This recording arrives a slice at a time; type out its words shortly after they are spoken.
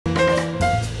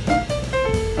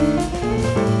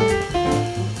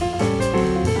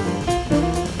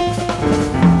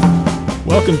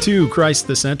Welcome to Christ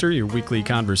the Center, your weekly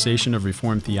conversation of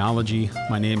Reformed theology.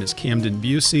 My name is Camden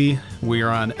Busey. We are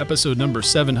on episode number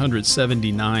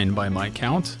 779 by my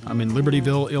count. I'm in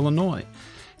Libertyville, Illinois,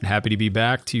 and happy to be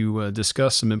back to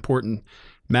discuss some important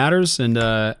matters. And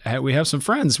we have some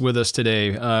friends with us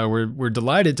today. We're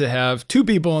delighted to have two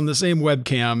people on the same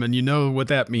webcam, and you know what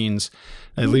that means,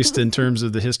 at least in terms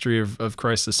of the history of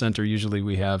Christ the Center. Usually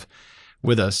we have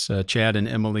with us, Chad and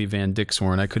Emily Van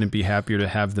Dixhoorn. I couldn't be happier to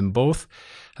have them both.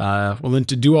 We'll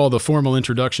to do all the formal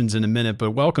introductions in a minute,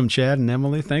 but welcome, Chad and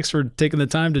Emily. Thanks for taking the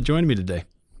time to join me today.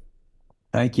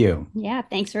 Thank you. Yeah,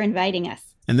 thanks for inviting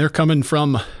us. And they're coming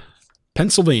from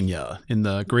Pennsylvania in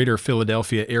the greater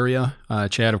Philadelphia area.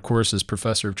 Chad, of course, is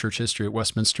professor of church history at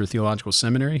Westminster Theological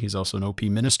Seminary. He's also an OP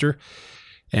minister.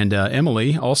 And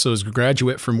Emily also is a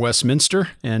graduate from Westminster,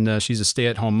 and she's a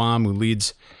stay-at-home mom who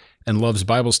leads and loves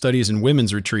Bible studies and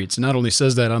women's retreats. Not only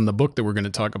says that on the book that we're going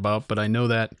to talk about, but I know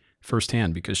that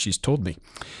firsthand because she's told me.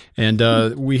 And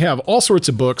we have all sorts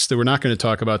of books that we're not going to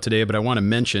talk about today, but I want to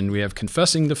mention we have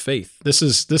Confessing the Faith. This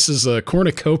is a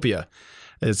cornucopia.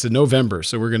 It's in November,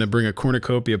 so we're going to bring a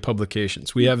cornucopia of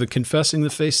publications. We have the Confessing the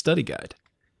Faith study guide.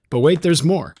 But wait, there's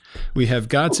more. We have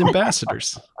God's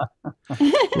Ambassadors.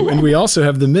 And we also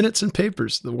have the Minutes and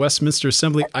Papers, the Westminster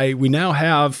Assembly. We now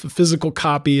have a physical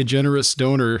copy. A generous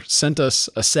donor sent us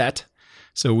a set.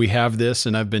 So we have this,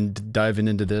 and I've been diving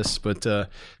into this. But the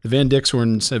Van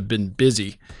Dixhoorns have been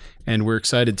busy, and we're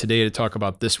excited today to talk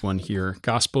about this one here,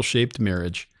 Gospel-Shaped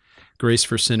Marriage, Grace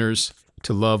for Sinners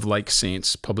to Love Like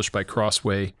Saints, published by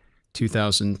Crossway,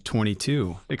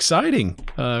 2022. Exciting.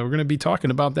 We're going to be talking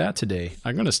about that today.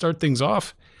 I'm going to start things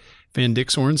off, Van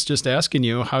Dixhoorns, just asking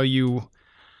you how you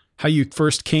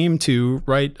first came to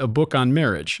write a book on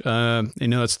marriage. I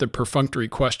know it's the perfunctory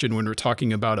question when we're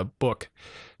talking about a book,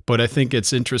 but I think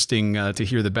it's interesting to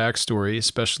hear the backstory,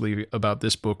 especially about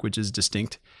this book, which is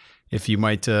distinct. If you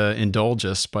might indulge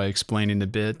us by explaining a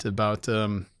bit about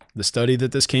the study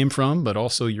that this came from, but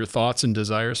also your thoughts and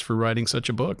desires for writing such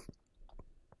a book.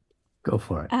 Go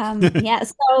for it. Yeah,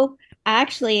 so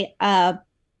actually a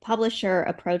publisher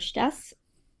approached us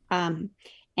and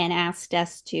asked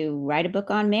us to write a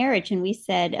book on marriage, and we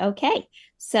said, okay.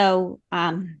 So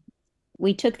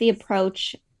we took the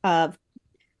approach of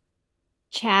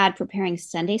Chad preparing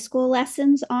Sunday school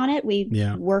lessons on it. We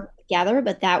worked together,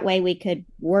 but that way we could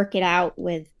work it out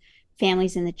with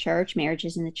families in the church,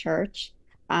 marriages in the church.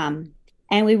 And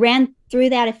we ran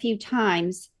through that a few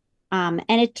times. And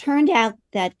it turned out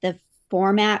that the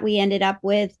format we ended up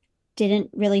with didn't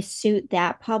really suit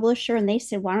that publisher. And they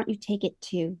said, why don't you take it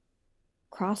to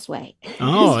Crossway?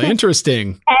 Oh,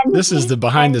 interesting. This is the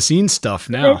behind the scenes stuff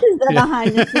now. This is the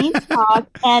behind the scenes talk.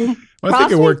 And well, I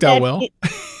think it worked out well.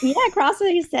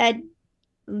 Crossway said,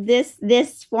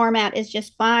 this format is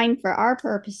just fine for our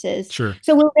purposes. Sure.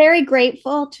 So we're very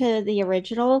grateful to the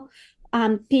original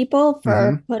people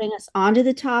for putting us onto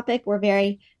the topic. We're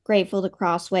very grateful to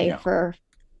Crossway for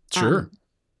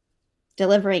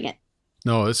delivering it.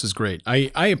 No, this is great.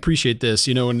 I appreciate this,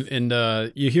 and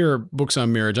you hear books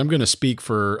on marriage. I'm going to speak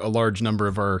for a large number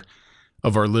of our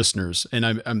listeners,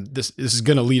 and this is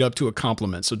going to lead up to a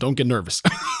compliment, so don't get nervous.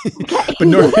 But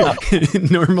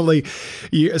normally,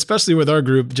 especially with our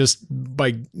group, just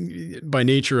by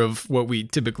nature of what we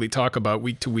typically talk about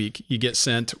week to week, you get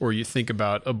sent or you think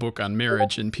about a book on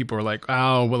marriage, and people are like,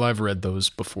 "Oh, well, I've read those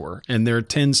before," and there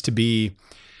tends to be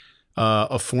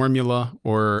a formula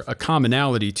or a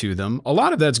commonality to them. A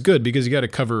lot of that's good because you got to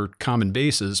cover common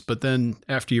bases. But then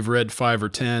after you've read 5 or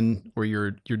 10, or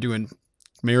you're doing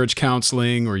marriage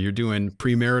counseling, or you're doing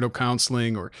premarital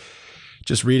counseling, or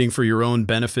just reading for your own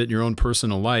benefit, your own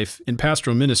personal life, in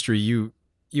pastoral ministry, you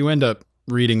end up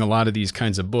reading a lot of these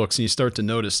kinds of books, and you start to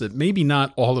notice that maybe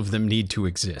not all of them need to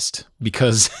exist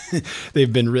because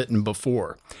they've been written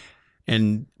before,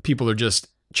 and people are just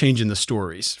changing the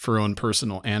stories for own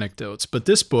personal anecdotes. But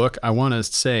this book, I want to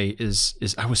say, is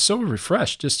I was so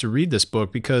refreshed just to read this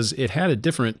book because it had a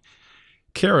different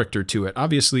character to it.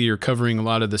 Obviously, you're covering a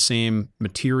lot of the same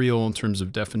material in terms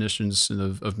of definitions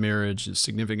of marriage, the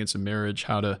significance of marriage,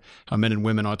 how men and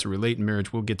women ought to relate in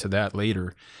marriage. We'll get to that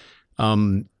later.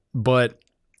 But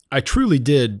I truly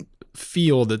did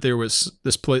feel that there was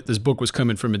this book was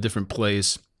coming from a different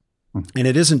place, and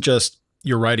it isn't just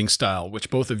your writing style,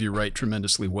 which both of you write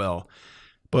tremendously well,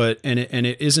 but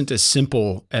it isn't as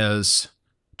simple as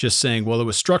just saying, well, it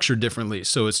was structured differently,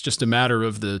 so it's just a matter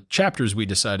of the chapters we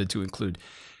decided to include.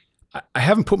 I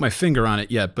haven't put my finger on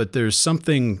it yet, but there's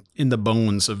something in the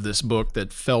bones of this book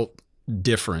that felt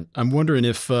different. I'm wondering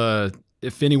if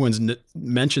anyone's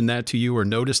mentioned that to you or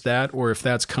noticed that, or if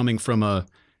that's coming from a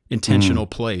intentional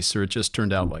place, or it just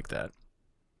turned out like that.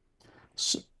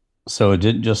 So it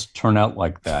didn't just turn out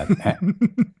like that.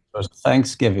 It was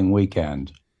Thanksgiving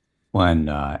weekend when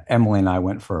Emily and I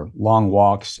went for long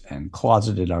walks and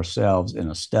closeted ourselves in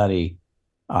a study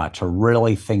to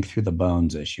really think through the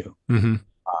bones issue. Mm-hmm.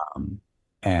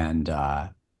 And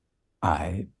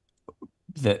I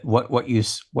that what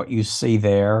you see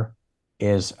there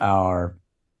is our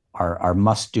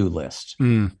must-do list.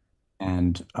 Mm.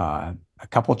 And a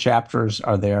couple chapters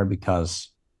are there because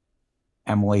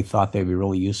Emily thought they'd be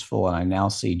really useful, and I now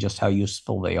see just how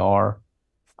useful they are.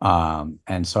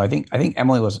 And so I think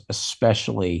Emily was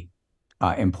especially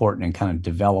important in kind of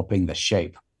developing the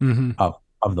shape Mm-hmm.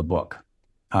 of the book.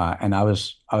 And I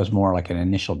was more like an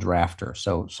initial drafter.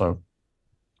 So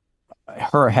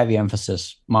her heavy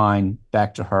emphasis, mine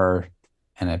back to her,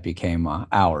 and it became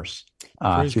ours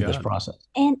through this process.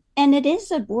 And it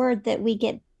is a word that we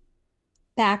get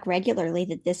back regularly,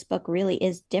 that this book really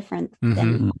is different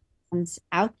than ones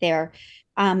out there.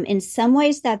 In some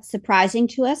ways, that's surprising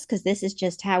to us because this is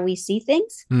just how we see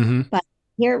things. But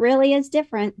here it really is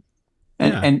different.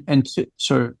 And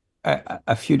so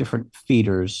a few different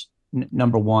feeders.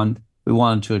 Number one, we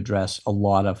wanted to address a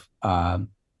lot of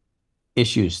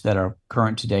issues that are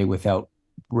current today without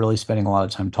really spending a lot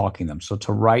of time talking them. So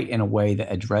to write in a way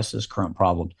that addresses current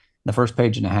problems. In the first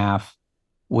page and a half,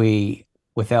 we,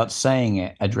 without saying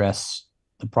it, address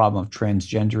the problem of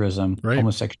transgenderism,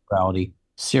 homosexuality,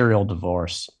 serial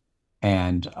divorce,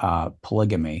 and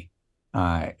polygamy.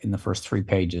 In the first 3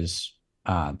 pages,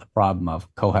 the problem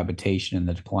of cohabitation and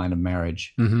the decline of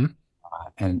marriage,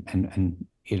 and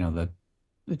you know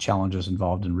the challenges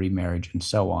involved in remarriage and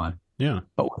so on. Yeah,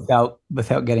 but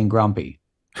without getting grumpy.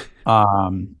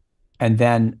 And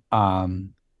then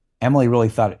Emily really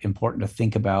thought it important to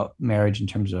think about marriage in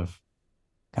terms of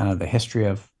kind of the history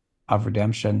of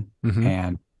redemption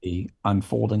and the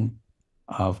unfolding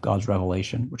of God's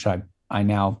revelation, which I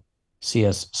now see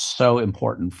as so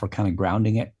important for kind of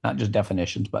grounding it, not just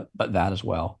definitions, but that as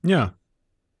well. Yeah.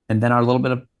 And then our little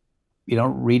bit of,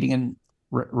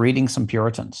 reading some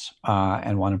Puritans,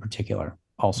 and one in particular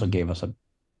also gave us a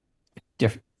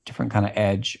different kind of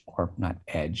edge, or not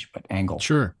edge, but angle.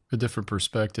 Sure. A different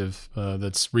perspective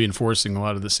that's reinforcing a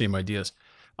lot of the same ideas.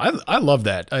 I love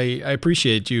that. I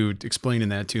appreciate you explaining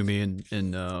that to me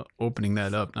and opening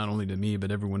that up, not only to me,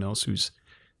 but everyone else who's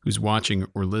watching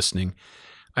or listening.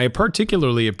 I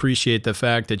particularly appreciate the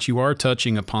fact that you are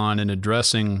touching upon and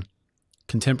addressing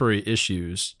contemporary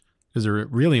issues, because they're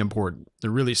really important. They're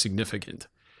really significant.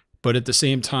 But at the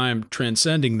same time,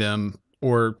 transcending them,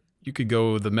 or you could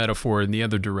go the metaphor in the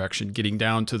other direction, getting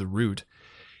down to the root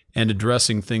and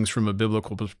addressing things from a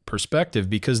biblical perspective,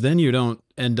 because then you don't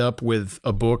end up with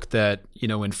a book that,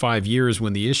 in 5 years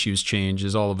when the issues change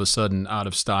is all of a sudden out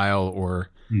of style or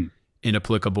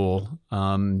inapplicable.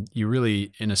 You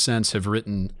really, in a sense, have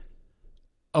written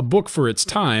a book for its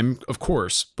time, of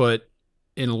course, but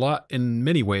in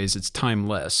many ways, it's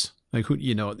timeless. Like,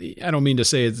 I don't mean to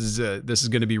say this is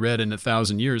going to be read in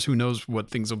 1,000 years. Who knows what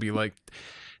things will be like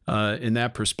in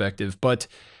that perspective? But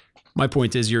my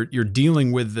point is, you're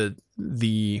dealing with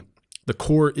the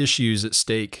core issues at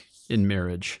stake in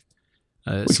marriage.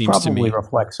 Which seems probably to me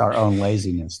reflects our own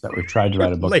laziness, that we've tried to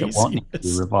write a book that won't need to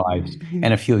be revised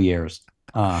in a few years.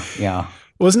 Yeah.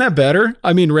 Well, isn't that better?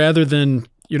 I mean, rather than,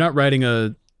 you're not writing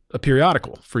a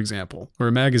periodical, for example, or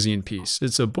a magazine piece.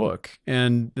 It's a book,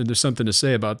 and there's something to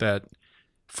say about that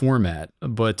format.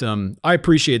 But I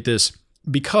appreciate this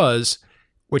because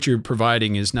what you're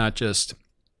providing is not just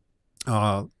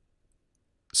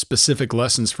specific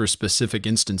lessons for specific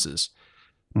instances,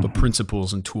 but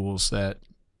principles and tools that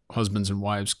husbands and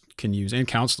wives can use, and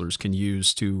counselors can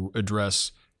use, to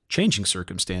address changing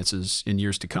circumstances in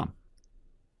years to come.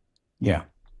 Yeah.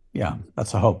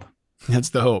 That's the hope. That's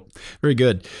the hope. Very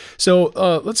good. So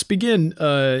let's begin,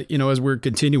 as we're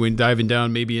continuing, diving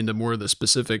down maybe into more of the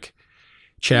specific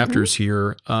chapters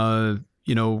here.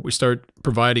 We start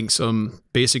providing some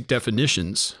basic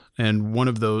definitions. And one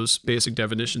of those basic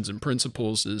definitions and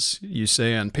principles is, you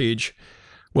say on page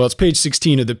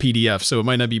 16 of the PDF. So it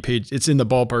might not be it's in the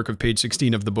ballpark of page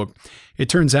 16 of the book. It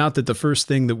turns out that the first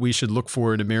thing that we should look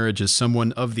for in a marriage is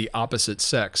someone of the opposite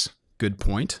sex. Good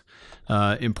point.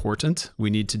 Important. We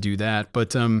need to do that.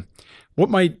 But what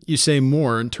might you say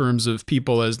more in terms of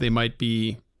people as they might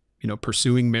be,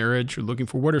 pursuing marriage or looking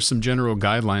for? What are some general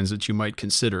guidelines that you might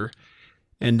consider?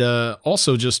 And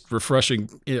also, just refreshing,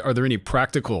 are there any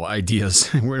practical ideas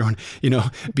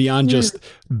beyond just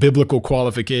biblical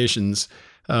qualifications?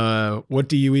 What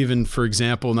do you even, for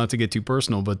example, not to get too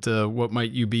personal, but how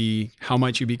might you be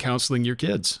counseling your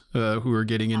kids who are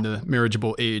getting into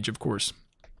marriageable age, of course?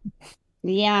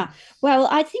 Yeah. Well,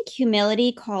 I think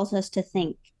humility calls us to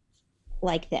think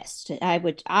like this.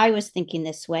 I was thinking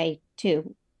this way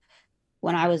too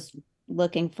when I was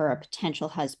looking for a potential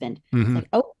husband. It's Hmm. like,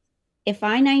 oh, if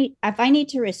I need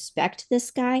to respect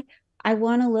this guy, I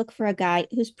want to look for a guy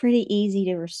who's pretty easy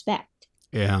to respect.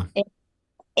 Yeah.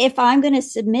 If I'm going to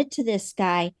submit to this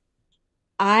guy,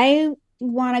 I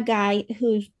want a guy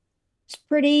who's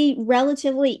pretty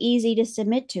relatively easy to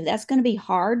submit to. That's going to be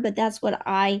hard, but that's what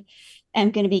I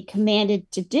am going to be commanded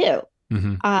to do.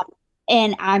 Hmm. Um,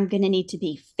 and I'm going to need to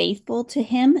be faithful to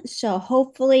him. So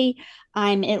hopefully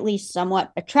I'm at least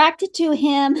somewhat attracted to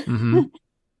him. Hmm.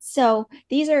 So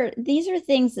these are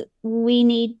things that we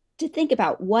need to think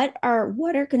about. What are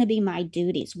going to be my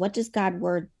duties? What does God's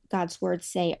word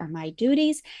say are my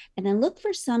duties? And then look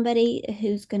for somebody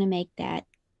who's going to make that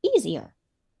easier.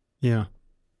 Yeah.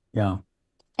 Yeah.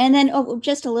 And then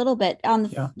just a little bit on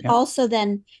Yeah. also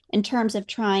then in terms of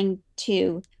trying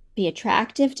to be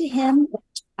attractive to him,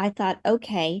 I thought,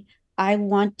 okay, I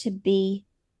want to be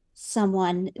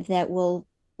someone that will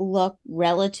look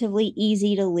relatively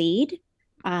easy to lead.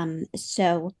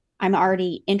 So I'm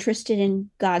already interested in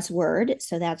God's word.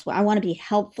 So that's what I want to be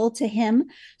helpful to him.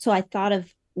 So I thought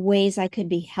of ways I could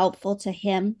be helpful to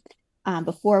him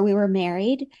before we were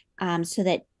married, so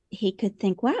that he could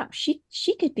think, wow, she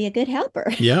could be a good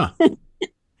helper. Yeah.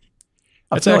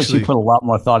 I That's feel like actually, you put a lot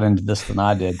more thought into this than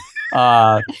I did.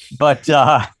 But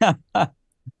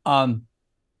um,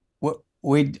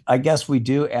 I guess we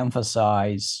do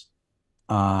emphasize,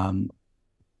 um,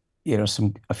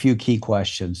 a few key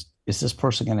questions. Is this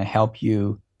person going to help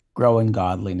you grow in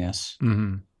godliness?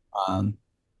 mhm. Um,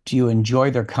 do you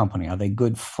enjoy their company? Are they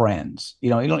good friends? You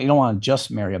don't want to just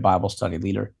marry a Bible study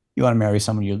leader. You want to marry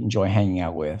someone you enjoy hanging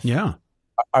out with. Yeah.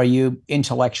 Are you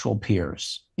intellectual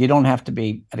peers? You don't have to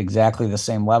be at exactly the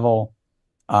same level,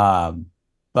 um,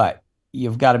 but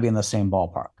you've got to be in the same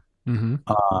ballpark. Hmm.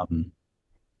 Um,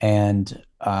 and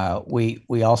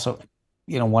we also,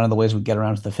 one of the ways we get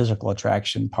around to the physical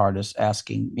attraction part is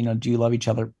asking, do you love each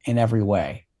other in every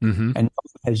way? Hmm. And no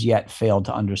one has yet failed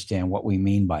to understand what we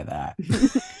mean by that.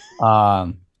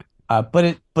 Um,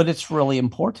 but it's really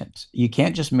important. You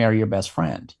can't just marry your best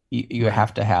friend. You Right.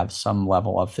 have to have some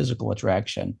level of physical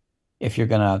attraction if you're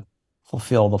going to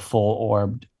fulfill the full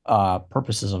orbed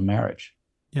purposes of marriage.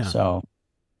 Yeah. So,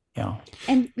 yeah.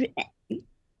 And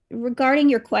regarding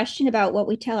your question about what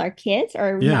we tell our kids,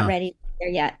 are not Yeah. ready there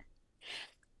yet,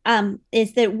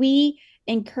 is that we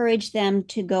encourage them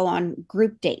to go on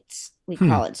group dates, we Hmm.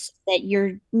 call it, so that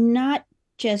you're not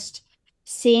just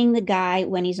seeing the guy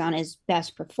when he's on his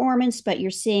best performance, but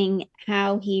you're seeing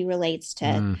how he relates to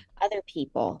Mm. other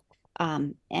people.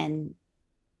 And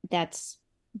that's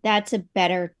a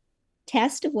better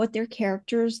test of what their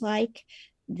character is like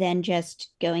than just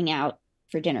going out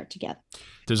for dinner together.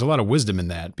 There's a lot of wisdom in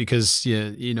that because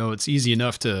it's easy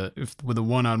enough with a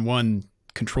one-on-one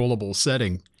controllable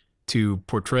setting to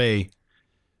portray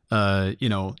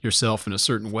yourself in a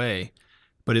certain way.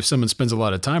 But if someone spends a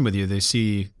lot of time with you,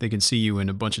 they can see you in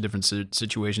a bunch of different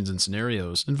situations and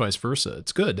scenarios, and vice versa.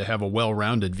 It's good to have a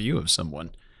well-rounded view of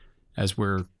someone as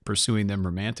we're pursuing them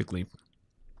romantically.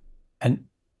 And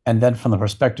and then from the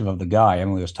perspective of the guy,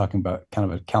 Emily was talking about kind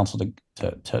of a counsel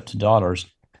to daughters.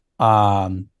 A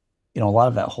lot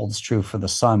of that holds true for the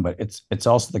son, but it's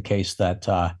also the case that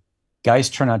guys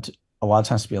turn out a lot of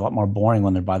times to be a lot more boring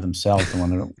when they're by themselves than when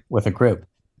they're with a group.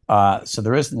 So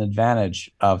there is an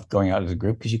advantage of going out as a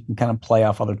group because you can kind of play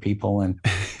off other people and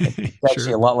it's actually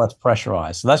Sure. a lot less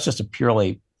pressurized. So that's just a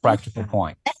purely practical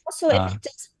point. And also, if Uh, it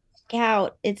doesn't work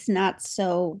out, it's not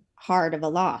so hard of a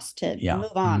loss to yeah.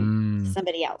 move on to Mm.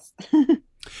 somebody else.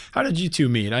 How did you two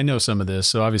meet? I know some of this,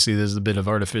 so obviously there's a bit of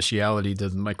artificiality to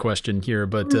my question here.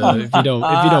 But if you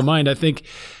don't mind, I think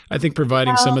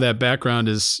providing some of that background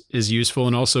is useful,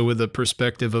 and also with the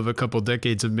perspective of a couple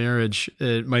decades of marriage,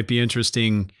 it might be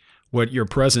interesting what your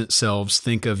present selves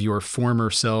think of your former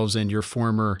selves and your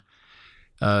former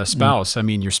spouse. I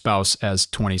mean, your spouse as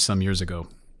 20 some years ago.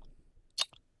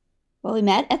 Well, we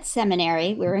met at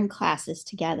seminary. We were in classes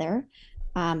together.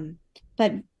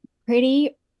 But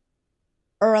pretty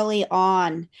early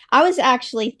on, I was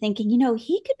actually thinking,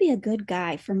 he could be a good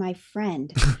guy for my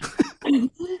friend.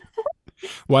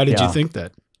 Why did you Yeah. think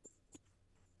that?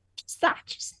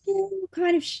 Just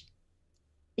kind of,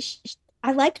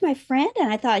 I liked my friend,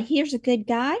 and I thought, here's a good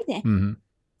guy that, Hmm.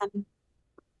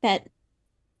 that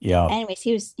Yeah. anyways,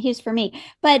 he was for me.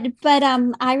 But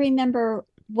I remember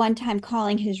one time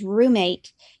calling his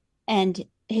roommate, and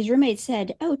his roommate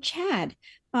said, "Oh, Chad,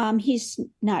 he's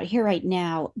not here right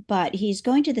now, but he's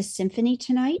going to the symphony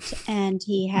tonight, and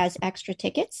he has extra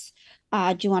tickets.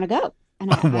 Do you want to go?"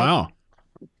 And Oh, wow.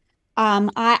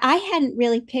 I hadn't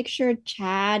really pictured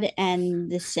Chad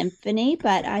and the symphony,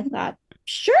 but I thought,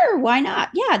 sure, why not?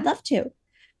 Yeah, I'd love to.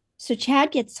 So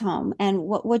Chad gets home, and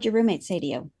what'd your roommate say to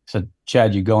you? So,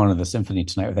 Chad, you going to the symphony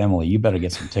tonight with Emily? You better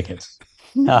get some tickets.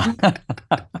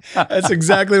 That's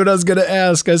exactly what I was going to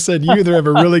ask. I said, you either have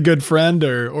a really good friend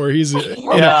or he's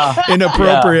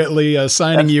inappropriately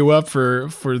signing you up for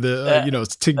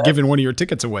the, giving one of your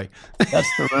tickets away. That's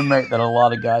the roommate that a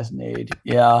lot of guys need.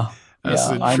 Yeah. That's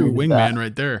a true wingman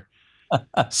right there.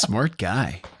 Smart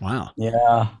guy. Wow.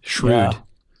 Yeah. Shrewd. Yeah.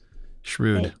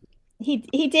 Shrewd.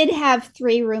 He did have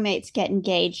 3 roommates get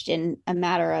engaged in a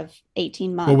matter of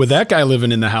 18 months. Well, with that guy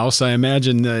living in the house, I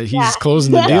imagine he's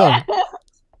closing the deal.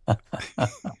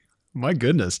 My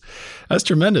goodness, that's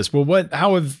tremendous. Well,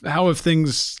 how have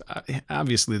things?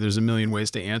 Obviously, there's a million ways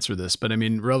to answer this, but I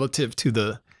mean, relative to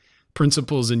the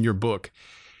principles in your book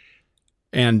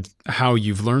and how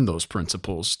you've learned those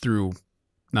principles through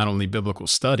not only biblical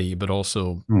study, but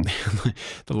also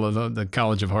the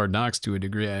College of Hard Knocks to a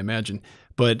degree, I imagine.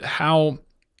 But how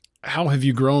have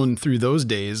you grown through those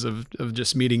days of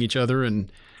just meeting each other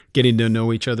and getting to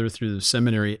know each other through the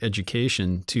seminary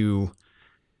education to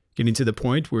getting to the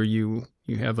point where you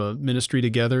have a ministry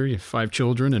together, you have 5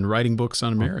 children, and writing books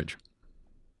on marriage?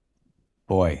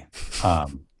 Boy,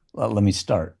 let me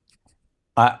start.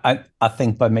 I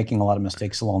think by making a lot of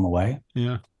mistakes along the way,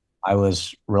 yeah, I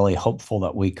was really hopeful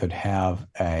that we could have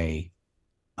a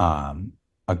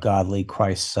godly,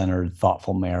 Christ-centered,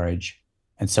 thoughtful marriage.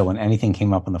 And so when anything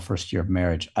came up in the first year of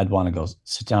marriage, I'd want to go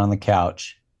sit down on the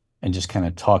couch and just kind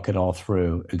of talk it all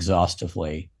through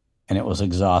exhaustively. And it was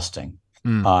exhausting,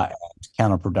 and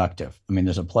counterproductive. I mean,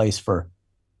 there's a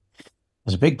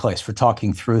big place for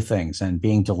talking through things and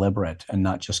being deliberate and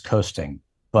not just coasting.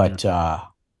 But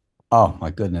oh my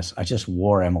goodness, I just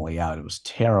wore Emily out. It was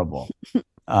terrible.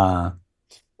 Well,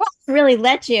 really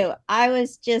let you. I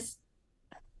was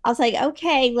like,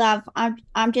 okay, love,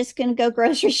 I'm just gonna go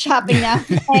grocery shopping now.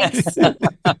 Thanks.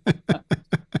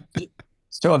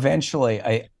 So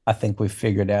eventually I think we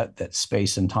figured out that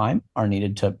space and time are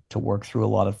needed to work through a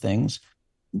lot of things,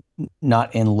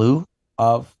 not in lieu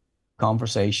of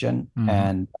conversation,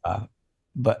 and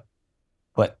but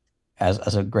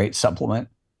as a great supplement.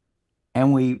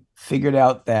 And we figured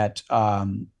out that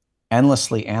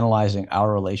endlessly analyzing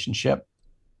our relationship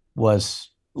was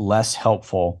less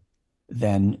helpful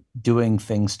than doing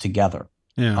things together,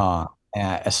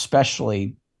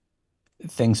 especially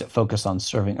things that focus on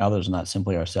serving others, not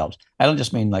simply ourselves. I don't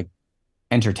just mean like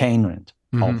entertainment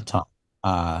all the time,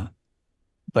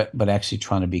 but actually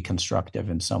trying to be constructive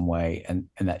in some way. And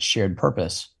that shared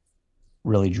purpose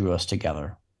really drew us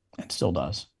together and still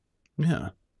does. Yeah.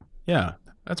 Yeah.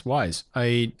 That's wise.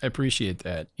 I appreciate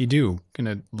that. You do kind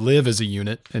of live as a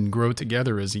unit and grow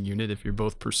together as a unit if you're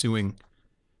both pursuing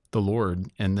the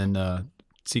Lord and then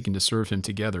seeking to serve him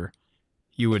together.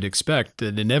 You would expect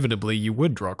that inevitably you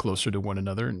would draw closer to one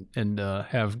another and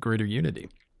have greater unity.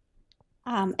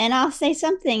 And I'll say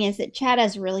something is that Chad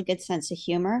has a really good sense of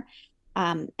humor.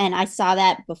 And I saw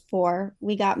that before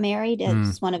we got married. It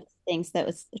was one of the things that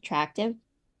was attractive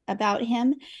about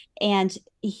him. And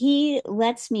he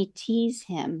lets me tease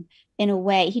him in a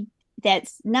way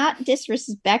that's not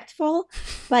disrespectful,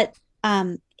 but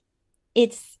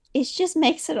it just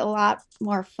makes it a lot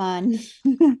more fun.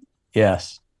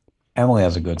 Yes. Emily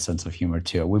has a good sense of humor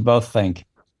too. We both think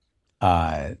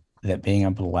that being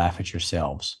able to laugh at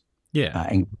yourselves,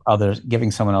 and others,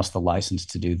 giving someone else the license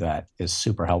to do that, is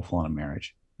super helpful in a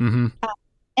marriage. And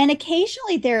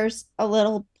occasionally there's a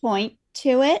little point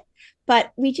to it,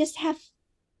 but we just have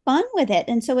fun with it.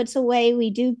 And so it's a way we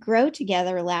do grow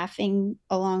together, laughing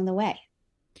along the way.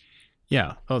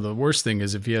 Yeah. Oh, the worst thing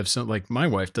is if you have some, like my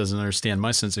wife doesn't understand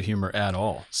my sense of humor at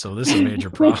all. So this is a major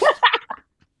problem.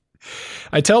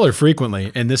 I tell her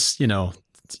frequently, and this,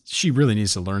 she really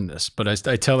needs to learn this, but I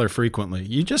tell her frequently,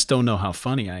 you just don't know how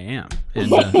funny I am. And,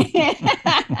 no.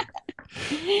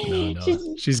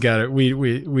 She's got it.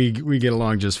 We get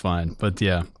along just fine, but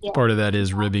part of that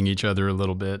is ribbing each other a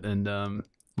little bit and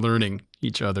learning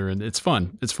each other, and it's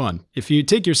fun. It's fun. If you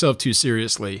take yourself too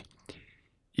seriously,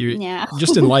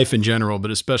 just in life in general,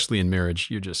 but especially in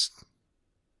marriage,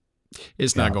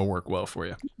 it's not going to work well for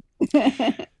you.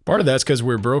 Part of that's because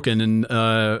we're broken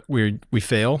and we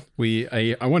fail.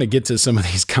 I want to get to some of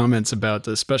these comments about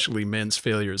especially men's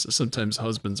failures. Sometimes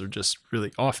husbands are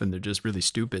they're just really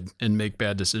stupid and make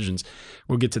bad decisions.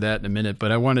 We'll get to that in a minute,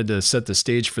 but I wanted to set the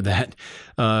stage for that.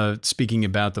 Speaking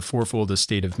about the fourfold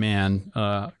estate of man,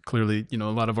 clearly, a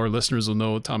lot of our listeners will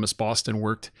know Thomas Boston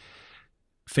worked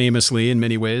famously in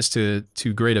many ways to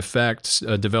great effect,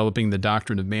 developing the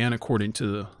doctrine of man according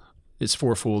to its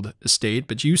fourfold estate.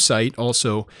 But you cite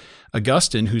also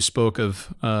Augustine, who spoke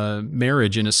of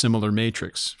marriage in a similar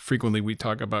matrix. Frequently we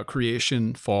talk about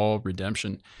creation, fall,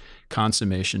 redemption,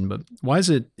 consummation. But why is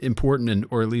it important,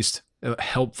 or at least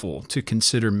helpful, to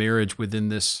consider marriage within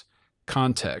this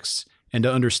context and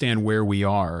to understand where we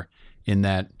are in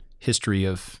that history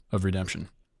of redemption?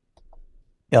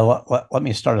 Yeah, let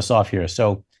me start us off here.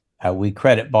 So we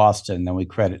credit Boston, then we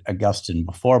credit Augustine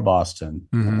before Boston.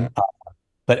 Mm-hmm.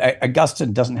 But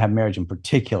Augustine doesn't have marriage in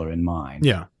particular in mind.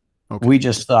 Yeah. Okay. We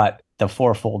just thought the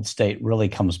fourfold state really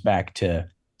comes back to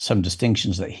some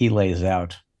distinctions that he lays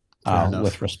out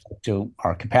with respect to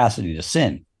our capacity to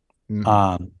sin.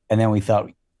 Mm-hmm. And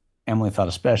then Emily thought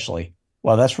especially,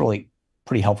 well, that's really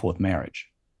pretty helpful with marriage.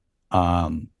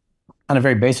 On a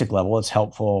very basic level, it's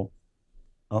helpful.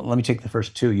 Let me take the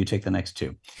first two. You take the next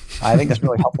two. I think it's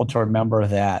really helpful to remember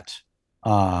that,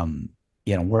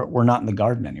 we're not in the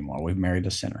garden anymore. We've married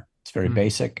a sinner. It's very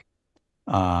basic,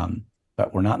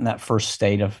 but we're not in that first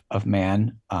state of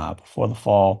man before the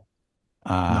fall.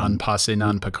 Non posse,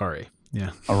 non peccare.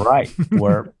 Yeah. All right.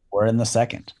 We're in the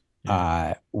second.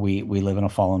 Yeah. We live in a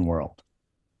fallen world,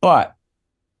 but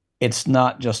it's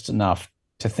not just enough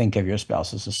to think of your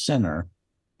spouse as a sinner,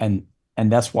 and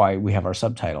that's why we have our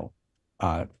subtitle,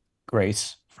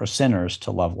 Grace for Sinners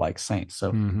to Love Like Saints. So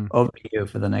over to you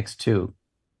for the next two,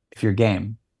 if you're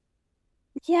game.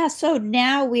 Yeah. So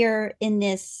now we're in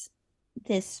this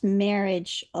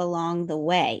marriage along the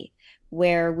way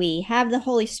where we have the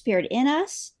Holy Spirit in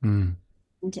us, and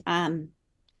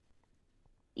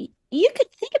you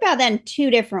could think about that in two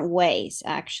different ways.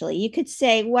 Actually, you could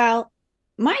say, well,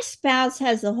 my spouse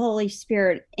has the Holy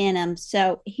Spirit in him,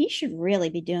 so he should really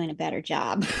be doing a better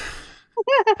job.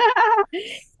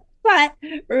 But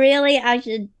really, I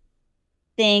should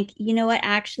think, you know what?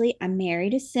 Actually, I'm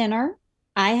married a sinner.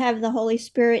 I have the Holy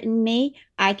Spirit in me.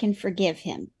 I can forgive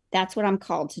him. That's what I'm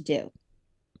called to do.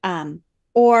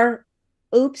 Or,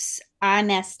 oops, I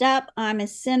messed up. I'm a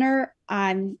sinner.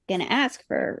 I'm going to ask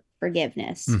for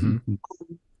forgiveness.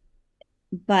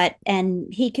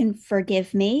 And he can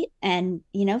forgive me. And,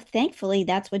 thankfully,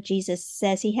 that's what Jesus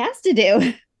says he has to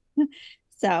do.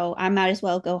 So I might as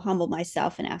well go humble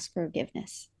myself and ask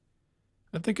forgiveness.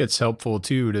 I think it's helpful,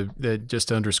 too, just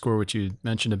to underscore what you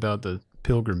mentioned about the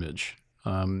pilgrimage.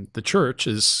 The church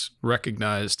is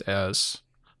recognized as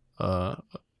a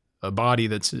body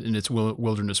that's in its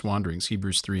wilderness wanderings,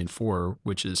 Hebrews 3 and 4,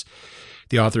 which is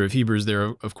the author of Hebrews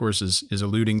there, of course, is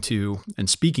alluding to and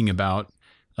speaking about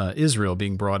Israel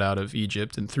being brought out of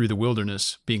Egypt and through the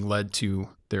wilderness being led to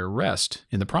their rest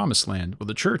in the promised land. Well,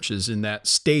 the church is in that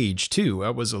stage too.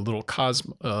 That was a little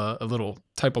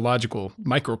typological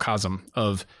microcosm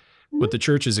of what the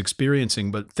church is experiencing.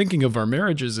 But thinking of our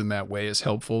marriages in that way is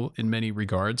helpful in many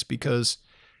regards, because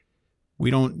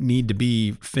we don't need to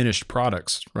be finished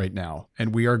products right now.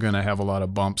 And we are going to have a lot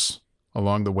of bumps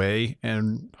along the way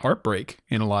and heartbreak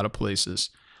in a lot of places.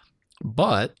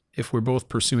 But if we're both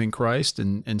pursuing Christ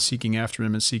and seeking after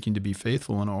him and seeking to be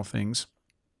faithful in all things,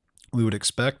 we would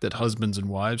expect that husbands and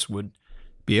wives would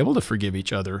be able to forgive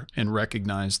each other and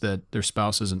recognize that their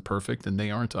spouse isn't perfect and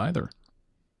they aren't either.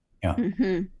 Yeah.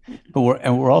 But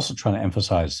we're also trying to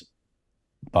emphasize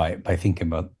by thinking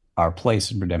about our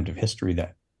place in redemptive history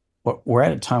that we're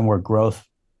at a time where growth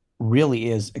really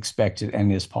is expected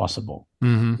and is possible.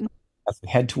 As we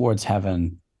head towards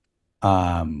heaven,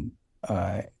 as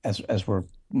we're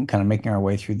kind of making our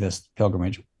way through this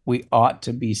pilgrimage, we ought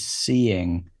to be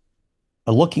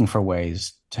looking for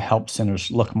ways to help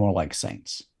sinners look more like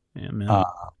saints. Amen.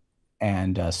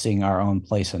 And seeing our own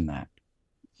place in that.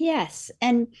 Yes.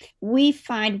 And we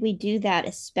find we do that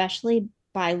especially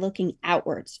by looking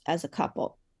outwards as a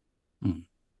couple,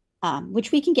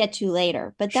 which we can get to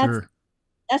later. But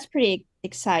that's pretty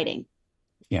exciting.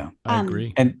 Yeah, I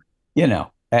agree. And,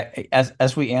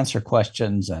 as we answer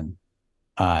questions and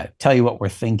tell you what we're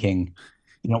thinking,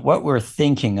 what we're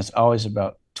thinking is always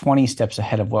about 20 steps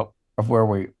ahead of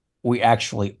where we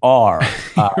actually are.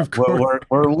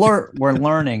 We're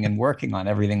learning and working on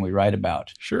everything we write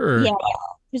about. Sure. Yeah.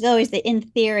 There's always the in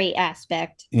theory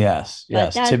aspect. Yes.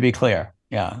 To be clear.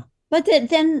 Yeah. But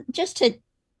then just to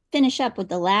finish up with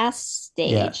the last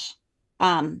stage,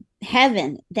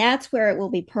 heaven, that's where it will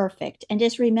be perfect. And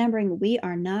just remembering we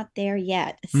are not there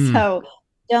yet. So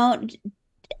don't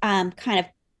kind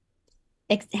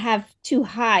of have too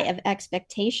high of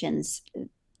expectations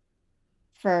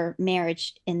for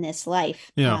marriage in this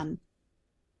life, or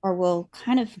we'll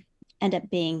kind of end up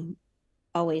being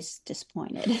always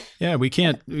disappointed. Yeah, we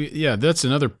can't. Yeah, that's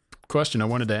another question I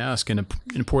wanted to ask, and an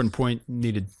important point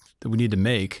that we need to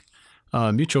make.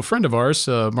 A mutual friend of ours,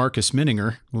 Marcus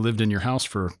Minninger, who lived in your house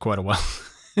for quite a while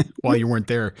while you weren't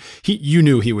there. You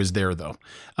knew he was there, though.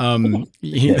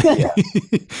 He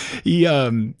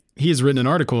has written an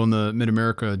article in the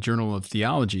Mid-America Journal of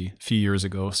Theology a few years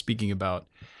ago, speaking about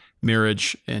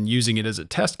marriage and using it as a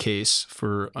test case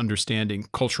for understanding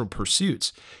cultural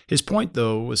pursuits. His point,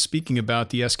 though, was speaking about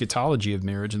the eschatology of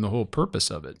marriage and the whole purpose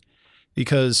of it,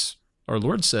 because our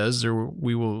Lord says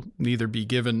we won't be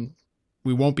given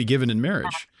in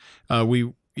marriage.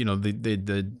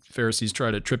 The Pharisees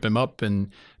try to trip him up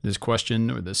in this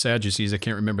question, or the Sadducees, I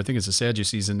can't remember. I think it's the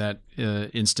Sadducees in that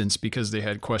instance, because they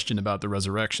had question about the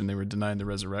resurrection. They were denying the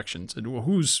resurrection. Said, well,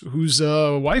 whose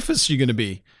wife is she going to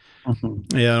be?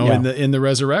 Mm-hmm. In the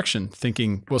resurrection,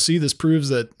 thinking, well, see, this proves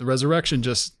that the resurrection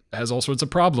just has all sorts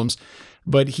of problems.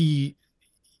 But he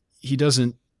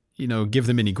doesn't, give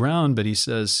them any ground, but he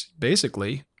says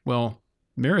basically, well,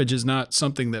 marriage is not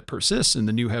something that persists in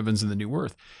the new heavens and the new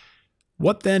earth.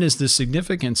 What then is the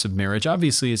significance of marriage?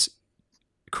 Obviously, it's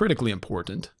critically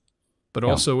important, but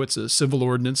also it's a civil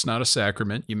ordinance, not a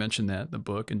sacrament. You mentioned that in the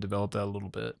book and developed that a little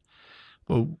bit.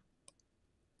 Well,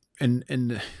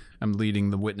 and I'm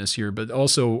leading the witness here, but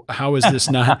also how is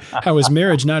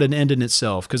marriage not an end in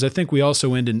itself? Because I think we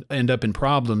also end up in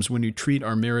problems when you treat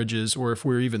our marriages, or if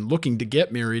we're even looking to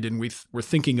get married and we're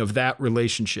thinking of that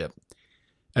relationship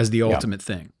as the ultimate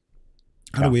thing.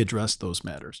 How do we address those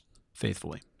matters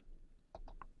faithfully?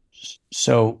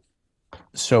 So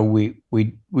we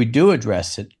do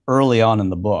address it early on in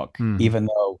the book, even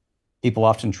though people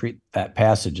often treat that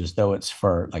passage as though it's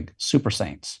for like super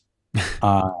saints,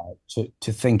 to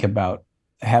think about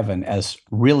heaven as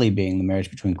really being the marriage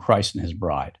between Christ and his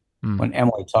bride. When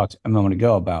Emily talked a moment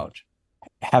ago about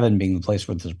heaven being the place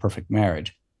where there's a perfect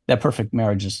marriage, that perfect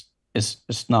marriage is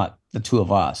not the two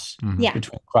of us,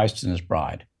 between Christ and his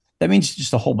bride. That means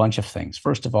just a whole bunch of things.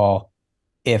 First of all,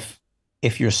 if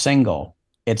you're single,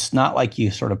 it's not like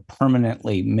you sort of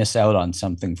permanently miss out on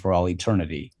something for all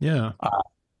eternity. Yeah.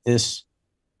 This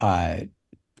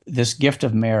gift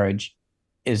of marriage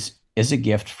is a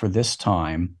gift for this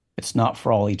time. It's not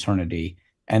for all eternity,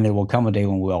 and there will come a day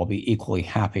when we'll all be equally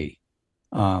happy.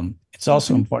 It's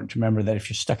also important to remember that if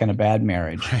you're stuck in a bad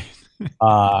marriage,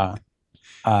 I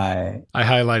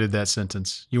highlighted that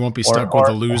sentence. You won't be stuck with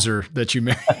a loser that you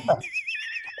married.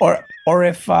 Or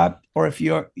if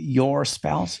your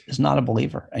spouse is not a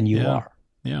believer and you are.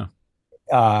 Yeah.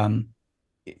 One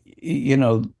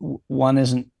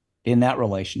isn't in that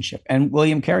relationship. And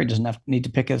William Carey doesn't need to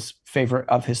pick his favorite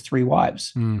of his three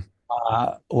wives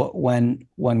when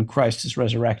Christ is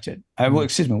resurrected.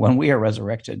 When we are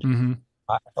resurrected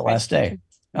at the last day,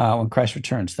 when Christ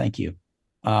returns. Thank you.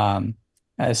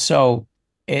 So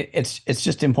it's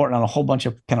just important on a whole bunch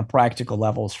of kind of practical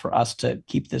levels for us to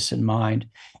keep this in mind.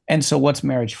 And so what's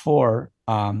marriage for?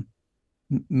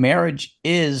 Marriage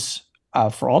is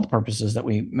for all the purposes that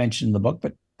we mentioned in the book,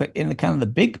 but in the kind of the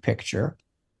big picture,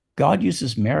 God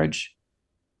uses marriage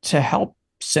to help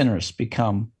sinners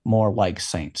become more like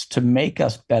saints, to make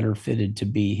us better fitted to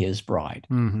be his bride.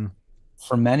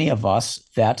 For many of us,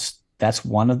 that's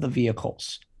one of the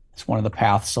vehicles. It's one of the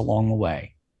paths along the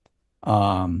way.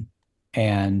 And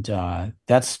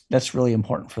that's really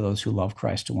important for those who love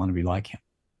Christ and want to be like him.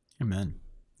 Amen.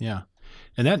 Yeah.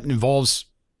 And that involves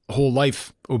whole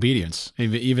life obedience,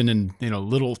 even in,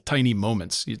 little tiny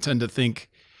moments. You tend to think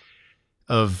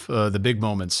of the big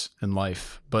moments in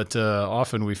life, but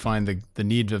often we find the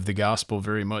need of the gospel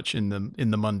very much in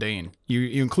the mundane.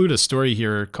 You include a story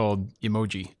here called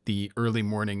Emoji, the early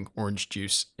morning orange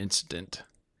juice incident.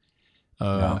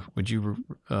 Would you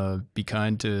be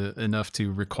kind enough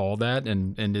to recall that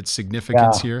and its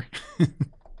significance here?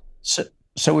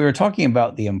 So we were talking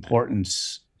about the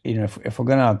importance, if we're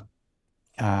gonna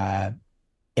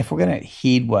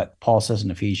heed what Paul says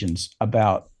in Ephesians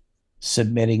about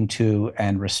submitting to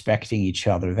and respecting each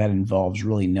other, that involves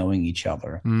really knowing each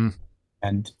other.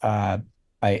 And I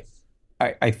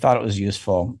thought it was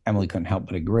useful, Emily couldn't help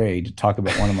but agree, to talk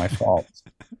about one of my faults,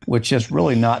 which is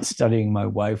really not studying my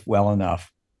wife well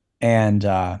enough. And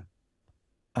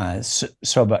so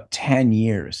about 10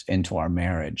 years into our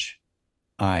marriage,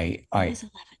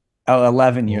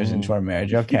 11 years into our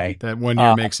marriage. Okay. That 1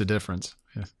 year makes a difference.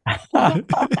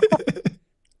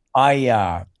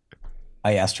 I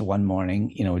asked her one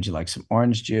morning, would you like some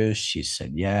orange juice? She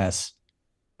said, yes.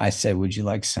 I said, would you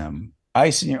like some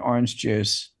ice in your orange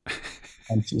juice?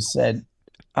 And she said,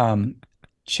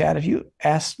 Chad, have you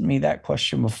asked me that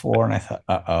question before? And I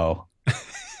thought,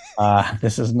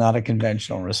 this is not a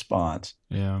conventional response.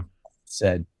 Yeah. I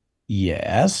said,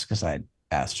 yes, because I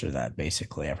asked her that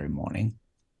basically every morning.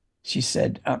 She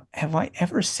said, have I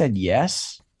ever said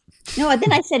yes? No, and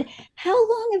then I said, how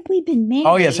long have we been married?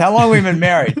 Oh, yes. How long have we been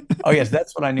married? Oh, yes.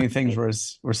 That's when I knew things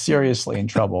were seriously in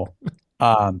trouble.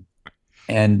 And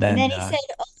then he said,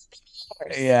 oh,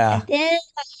 years. Yeah. And then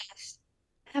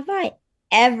have I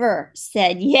ever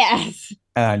said yes?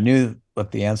 And I knew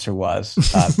what the answer was.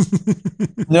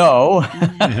 No.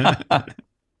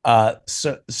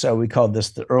 So we called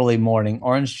this the early morning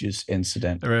orange juice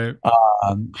incident. Right.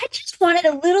 I just wanted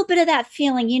a little bit of that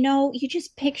feeling. You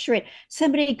just picture it.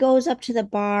 Somebody goes up to the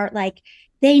bar, like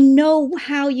they know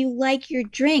how you like your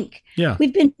drink. Yeah.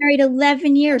 We've been married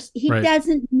 11 years. He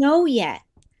doesn't know yet.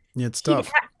 Yeah, it's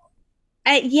tough.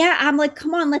 I'm like,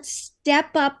 come on, let's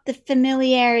step up the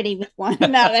familiarity with one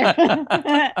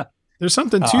another. There's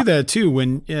something to that too,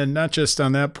 and not just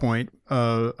on that point.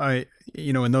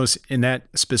 In that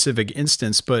specific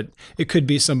instance, but it could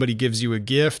be somebody gives you a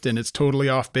gift and it's totally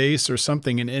off base or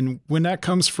something. And when that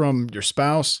comes from your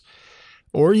spouse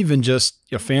or even just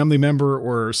a family member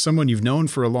or someone you've known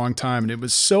for a long time, and it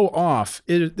was so off,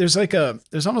 there's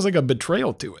almost like a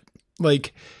betrayal to it.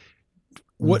 Like,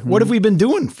 what have we been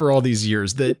doing for all these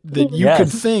years that you could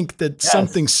think that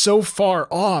something so far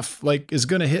off, like, is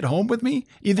going to hit home with me?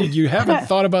 Either you haven't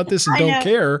thought about this and don't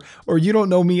care, or you don't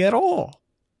know me at all.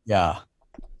 Yeah.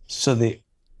 So the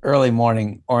early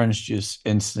morning orange juice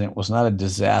incident was not a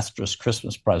disastrous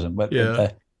Christmas present, but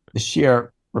the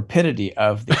sheer rapidity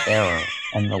of the error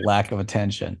and the lack of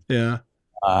attention. Yeah.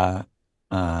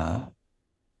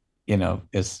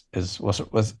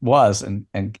 Was and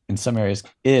in some areas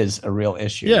is a real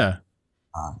issue. Yeah.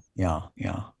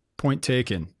 Yeah. Point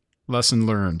taken. Lesson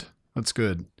learned. That's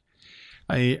good.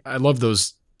 I love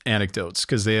those anecdotes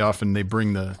because they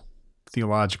bring the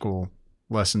theological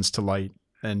lessons to light,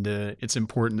 and it's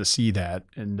important to see that.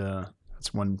 And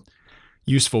that's one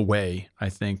useful way, I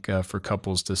think, for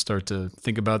couples to start to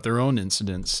think about their own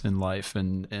incidents in life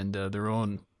and their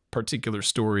own particular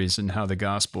stories and how the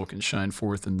gospel can shine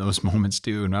forth in those moments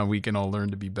too, and how we can all learn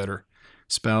to be better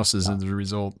spouses as a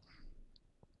result.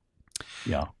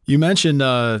 Yeah. You mentioned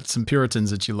some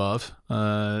Puritans that you love.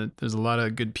 There's a lot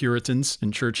of good Puritans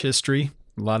in church history.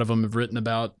 A lot of them have written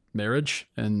about marriage,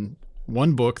 and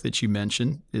one book that you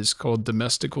mentioned is called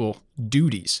Domestical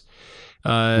Duties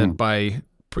by,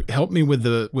 help me with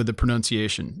the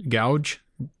pronunciation, Gouge?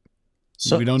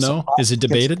 We don't know. Is it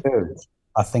debated?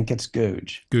 I think it's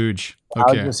Gouge. Gouge.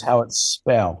 Okay. Gouge is how it's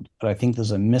spelled, but I think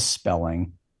there's a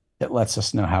misspelling that lets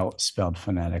us know how it's spelled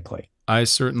phonetically. I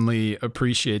certainly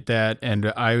appreciate that,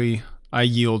 and I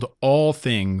yield all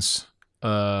things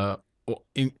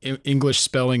English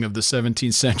spelling of the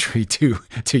 17th century to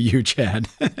you, Chad.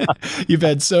 You've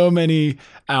had so many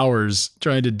hours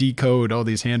trying to decode all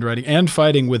these handwriting and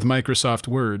fighting with Microsoft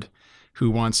Word, who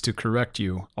wants to correct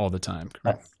you all the time.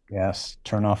 Correct? Yes.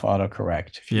 Turn off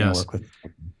autocorrect if you work with.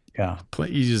 Yeah. You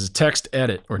use text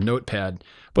edit or notepad.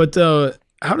 But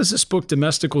how does this book,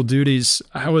 Domestical Duties,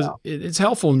 it's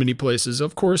helpful in many places.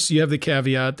 Of course, you have the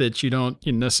caveat that you don't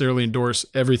necessarily endorse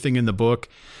everything in the book.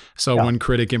 So one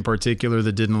critic in particular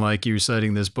that didn't like you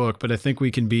citing this book, but I think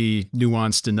we can be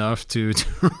nuanced enough to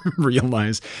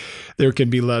realize there can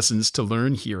be lessons to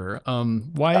learn here.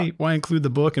 Why include the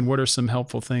book, and what are some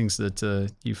helpful things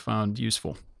that you found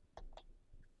useful?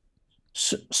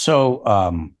 So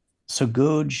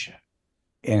Gouge,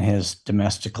 in his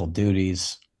Domestical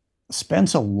Duties,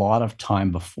 spends a lot of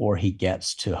time before he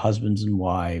gets to husbands and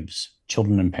wives,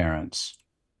 children and parents,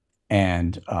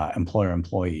 and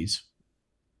employer-employees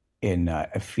in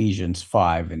Ephesians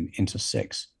 5 and into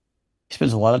 6. He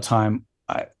spends a lot of time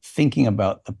thinking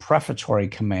about the prefatory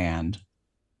command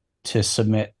to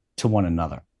submit to one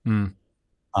another.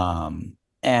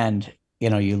 And,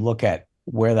 you look at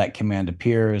where that command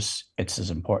appears, it's as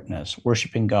important as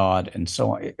worshiping God and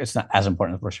so on. It's not as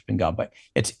important as worshiping God, but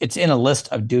it's in a list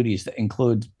of duties that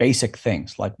includes basic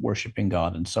things like worshiping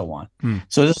God and so on.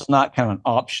 So this is not kind of an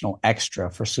optional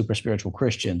extra for super spiritual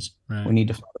Christians. Right. We need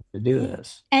to do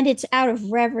this. And it's out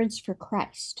of reverence for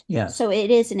Christ. Yeah. So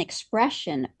it is an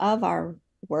expression of our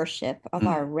worship, of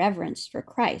our reverence for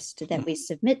Christ, that we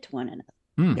submit to one another.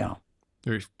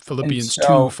 Yeah. Philippians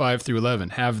 2, 5 through 11,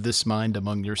 have this mind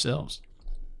among yourselves.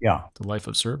 Yeah. The life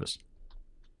of service.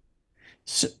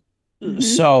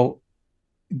 So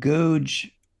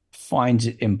Gouge finds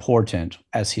it important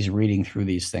as he's reading through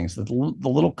these things, the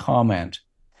little comment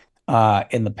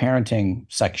in the parenting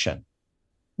section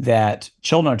that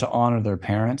children are to honor their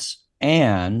parents,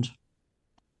 and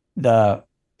the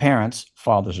parents,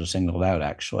 fathers are singled out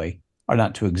actually, are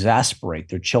not to exasperate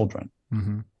their children.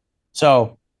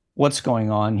 So what's going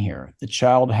on here? The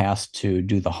child has to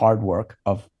do the hard work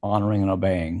of honoring and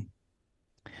obeying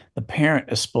the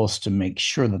parent is supposed to make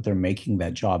sure that they're making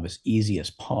that job as easy as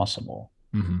possible.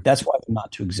 Mm-hmm. That's why they're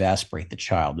not to exasperate the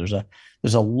child. There's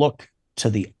a look to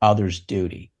the other's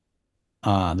duty.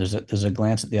 There's a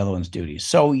glance at the other one's duty.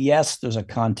 So yes, there's a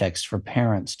context for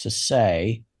parents to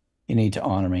say, you need to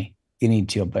honor me, you need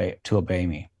to obey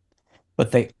me.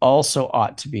 But they also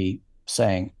ought to be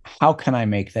saying, how can I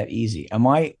make that easy? Am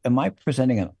I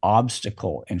presenting an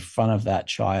obstacle in front of that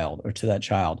child or to that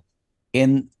child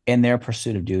in their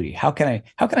pursuit of duty? How can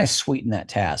I sweeten that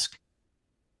task?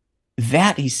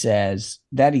 That, he says,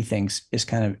 that he thinks is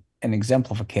kind of an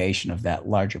exemplification of that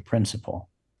larger principle.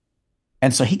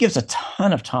 And so he gives a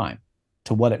ton of time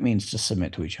to what it means to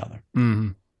submit to each other,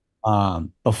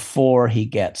 before he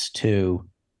gets to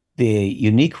the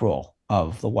unique role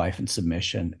of the wife in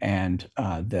submission and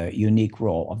the unique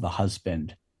role of the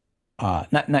husband.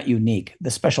 Not unique,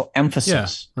 the special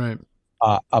emphasis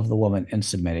of the woman in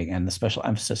submitting, and the special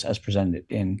emphasis as presented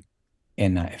in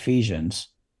Ephesians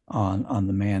on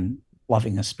the man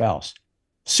loving his spouse.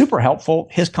 Super helpful.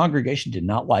 His congregation did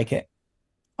not like it.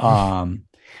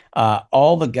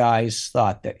 All the guys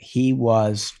thought that he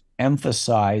was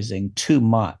emphasizing too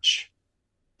much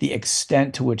the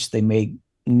extent to which they may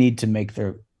need to make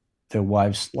their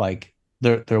wives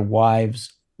their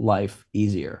wives' life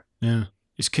easier. Yeah,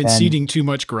 he's conceding too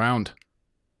much ground.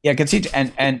 Yeah, concede,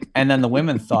 and then the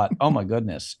women thought, oh my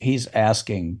goodness, he's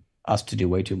asking us to do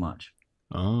way too much.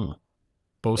 Oh,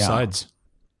 both sides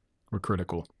were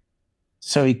critical.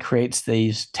 So he creates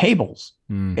these tables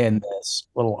in this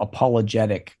little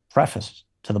apologetic preface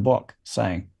to the book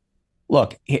saying,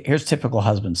 look, here's typical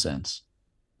husband sins.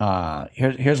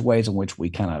 Here's ways in which we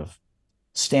kind of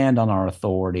stand on our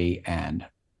authority and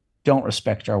don't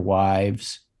respect our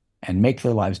wives and make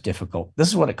their lives difficult. This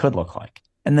is what it could look like.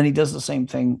 And then he does the same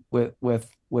thing with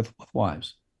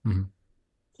wives. Mm-hmm.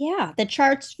 Yeah, the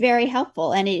chart's very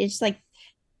helpful. And it's like,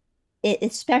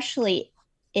 especially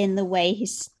in the way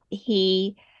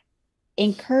he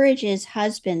encourages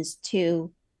husbands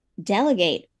to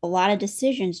delegate a lot of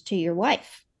decisions to your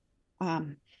wife,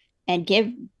 and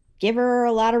give her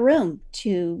a lot of room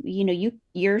to,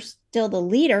 you're still the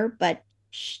leader, but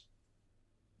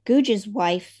Gouge's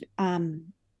wife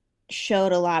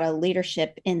showed a lot of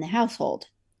leadership in the household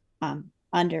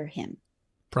under him.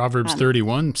 Proverbs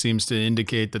 31 seems to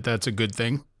indicate that that's a good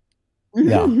thing.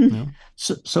 Yeah.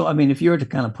 So I mean, if you were to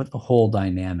kind of put the whole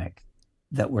dynamic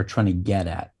that we're trying to get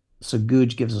at, so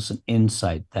Gouge gives us an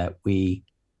insight that we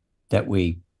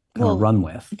kind of run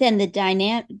with. Then the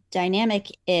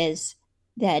dynamic is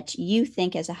that you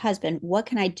think as a husband, what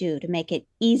can I do to make it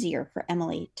easier for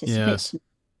Emily to submit to me?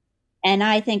 And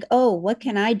I think, what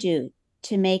can I do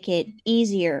to make it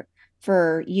easier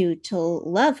for you to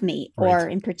love me? Right. Or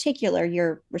in particular,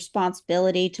 your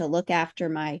responsibility to look after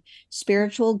my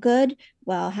spiritual good.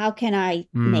 Well, how can I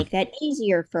make that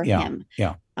easier for him?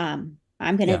 Yeah.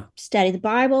 I'm going to study the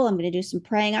Bible. I'm going to do some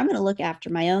praying. I'm going to look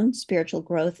after my own spiritual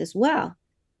growth as well.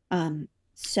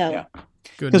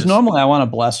 Because normally I want to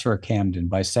bless her, Camden,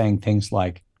 by saying things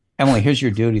like, Emily, here's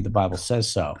your duty. The Bible says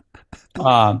so.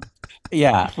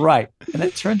 Yeah, right. And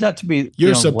it turns out to be,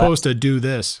 you're supposed to do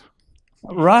this.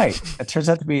 Right. It turns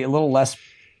out to be a little less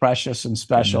precious and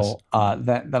special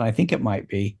than I think it might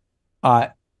be.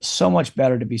 So much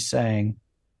better to be saying,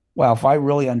 well, if I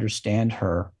really understand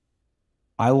her,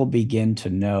 I will begin to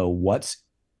know what's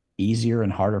easier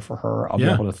and harder for her. I'll be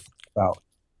able to think about,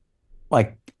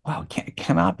 like, wow, it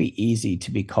cannot be easy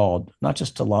to be called, not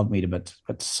just to love me, but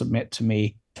to submit to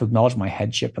me, to acknowledge my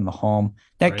headship in the home.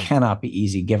 That cannot be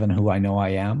easy given who I know I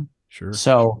am. Sure.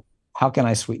 So how can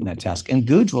I sweeten that task? And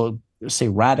Gouge will say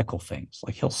radical things.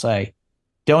 Like he'll say,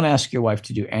 don't ask your wife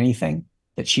to do anything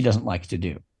that she doesn't like to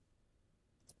do.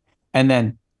 And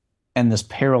then in this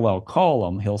parallel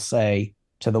column, he'll say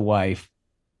to the wife,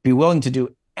 be willing to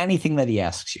do anything that he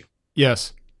asks you.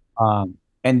 Yes.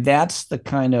 And that's the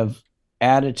kind of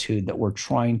attitude that we're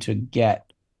trying to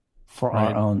get for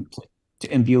our own,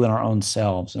 to imbue in our own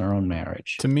selves and our own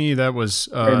marriage. To me, that was,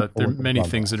 there are many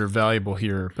things that are valuable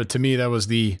here, but to me, that was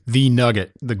the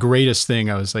nugget, the greatest thing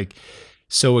I was like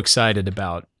so excited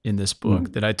about in this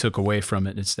book that I took away from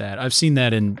it. It's that I've seen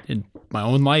that in my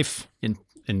own life,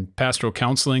 in pastoral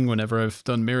counseling, whenever I've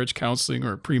done marriage counseling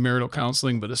or premarital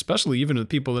counseling, but especially even with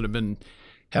people that have been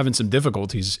having some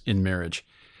difficulties in marriage.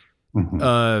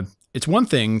 It's one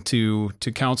thing to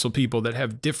counsel people that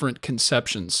have different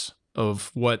conceptions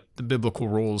of what the biblical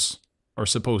roles are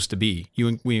supposed to be.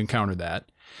 We encounter that.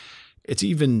 It's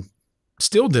even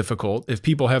still difficult if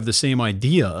people have the same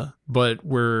idea, but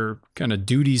we're kind of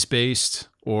duties based,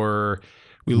 or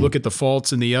we look at the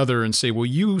faults in the other and say, well,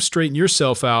 you straighten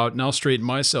yourself out and I'll straighten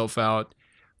myself out.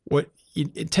 What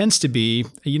it tends to be,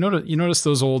 you notice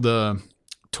those old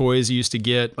toys you used to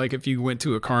get, like if you went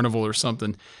to a carnival or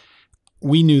something,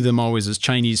 we knew them always as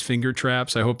Chinese finger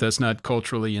traps. I hope that's not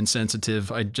culturally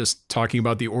insensitive. I just talking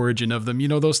about the origin of them. You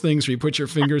know, those things where you put your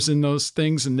fingers in those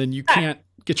things and then you can't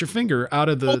get your finger out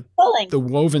of the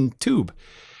woven tube.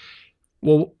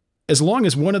 Well, as long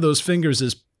as one of those fingers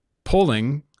is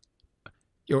pulling,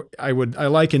 I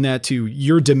liken that to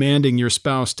you're demanding your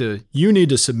spouse you need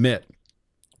to submit,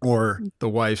 or the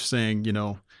wife saying,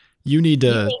 you need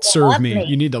to serve me.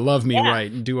 You need to love me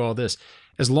right and do all this.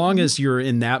 As long as you're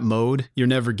in that mode, you're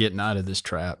never getting out of this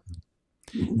trap.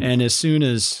 And as soon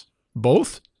as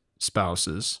both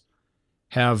spouses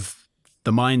have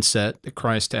the mindset that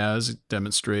Christ has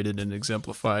demonstrated and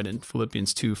exemplified in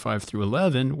Philippians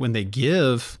 2:5-11, when they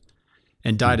give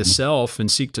and die to self and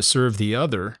seek to serve the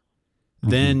other,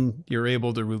 then you're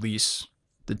able to release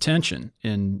the tension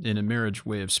in a marriage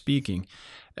way of speaking.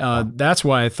 That's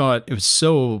why I thought it was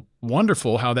so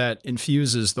wonderful how that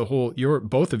infuses the whole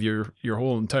both of your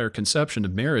whole entire conception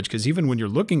of marriage. Because even when you're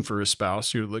looking for a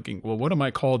spouse, you're looking, well, what am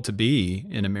I called to be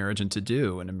in a marriage and to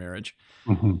do in a marriage?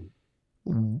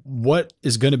 What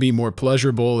is going to be more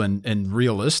pleasurable and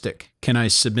realistic? Can I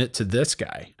submit to this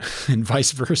guy and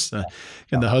vice versa?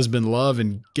 Can the husband love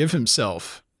and give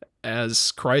himself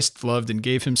as Christ loved and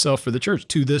gave himself for the church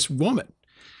to this woman?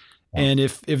 And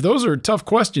if those are tough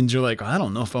questions, you're like, I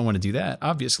don't know if I want to do that.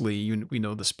 Obviously, we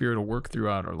know the Spirit will work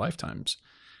throughout our lifetimes,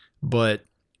 but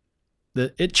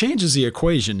it changes the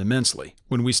equation immensely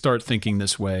when we start thinking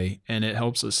this way, and it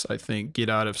helps us, I think, get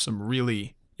out of some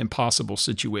really impossible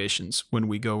situations when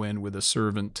we go in with a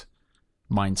servant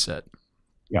mindset.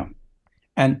 Yeah,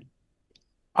 and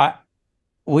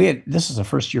this is the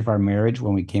first year of our marriage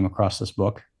when we came across this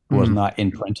book. It was not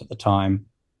in print at the time.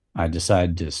 I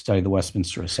decided to study the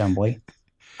Westminster Assembly.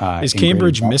 Is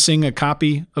Cambridge missing a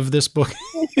copy of this book?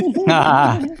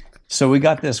 So we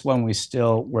got this when we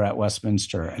still were at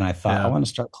Westminster, and I thought, I want to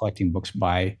start collecting books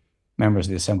by members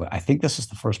of the Assembly. I think this is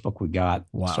the first book we got.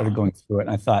 Wow. Started going through it,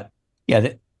 and I thought,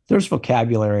 there's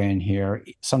vocabulary in here,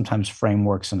 sometimes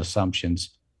frameworks and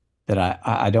assumptions that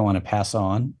I don't want to pass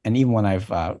on. And even when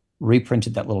I've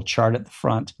reprinted that little chart at the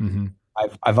front,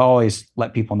 I've always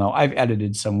let people know I've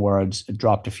edited some words,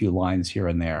 dropped a few lines here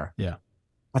and there. Yeah.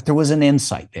 But there was an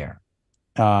insight there.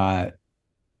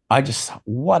 I just thought,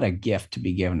 what a gift to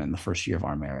be given in the first year of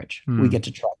our marriage. We get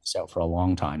to try this out for a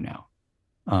long time now.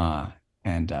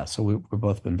 So we've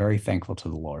both been very thankful to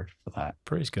the Lord for that.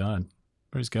 Praise God.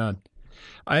 Praise God.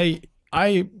 I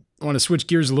want to switch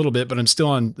gears a little bit, but I'm still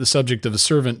on the subject of a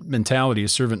servant mentality, a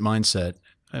servant mindset.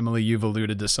 Emily, you've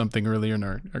alluded to something earlier in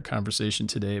our conversation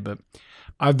today, but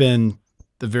I've been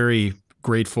the very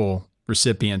grateful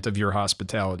recipient of your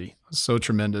hospitality. So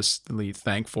tremendously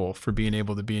thankful for being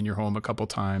able to be in your home a couple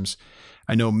times.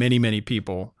 I know many, many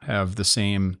people have the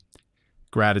same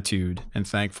gratitude and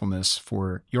thankfulness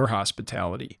for your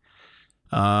hospitality.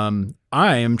 I'm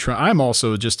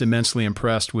also just immensely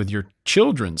impressed with your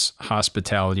children's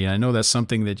hospitality. I know that's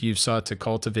something that you've sought to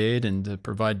cultivate and to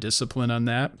provide discipline on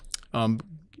that.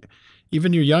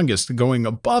 Even your youngest going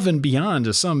above and beyond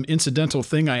to some incidental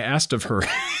thing I asked of her.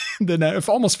 Then I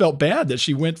almost felt bad that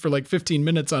she went for like 15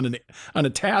 minutes on a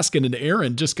task and an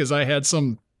errand just because I had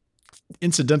some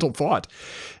incidental thought.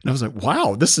 And I was like,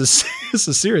 wow, this is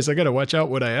serious. I got to watch out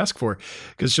what I ask for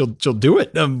because she'll do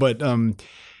it.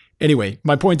 Anyway,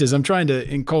 my point is I'm trying to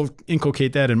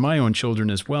inculcate that in my own children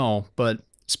as well. But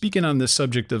speaking on this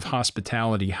subject of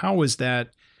hospitality, how is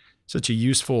that such a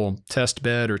useful test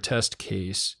bed or test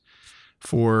case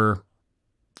for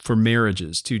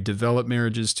marriages, to develop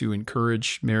marriages, to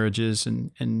encourage marriages,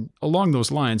 and along those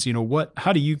lines,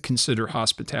 how do you consider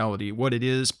hospitality, what it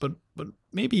is, but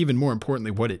maybe even more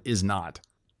importantly, what it is not?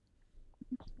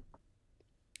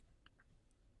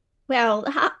 Well,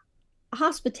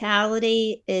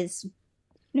 hospitality is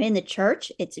in the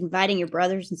church. It's inviting your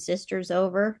brothers and sisters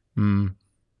over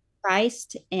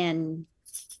Christ, and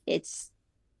it's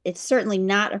certainly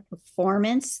not a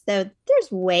performance, though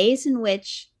there's ways in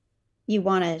which you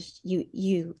want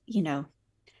to,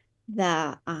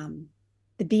 the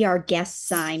be our guest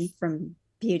sign from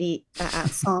Beauty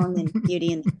Song and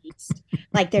Beauty and the Beast.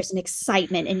 Like there's an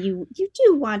excitement and you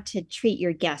do want to treat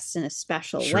your guests in a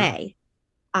special way.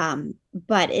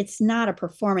 But it's not a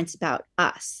performance about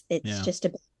us. It's just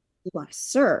about we want to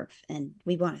serve, and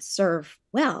we want to serve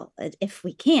well if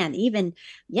we can. Even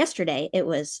yesterday, it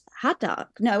was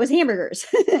it was hamburgers.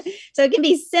 So it can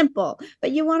be simple,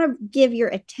 but you want to give your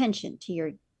attention to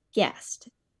your guest.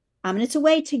 And it's a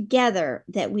way together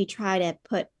that we try to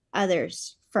put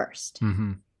others first.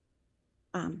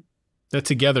 That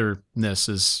togetherness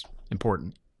is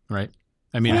important, right?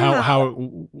 I mean, Wow.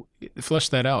 how flesh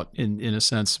that out in a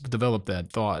sense, develop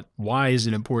that thought. Why is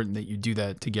it important that you do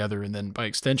that together, and then by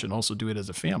extension also do it as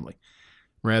a family,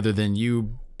 rather than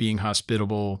you being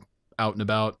hospitable out and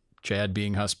about, Chad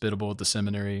being hospitable at the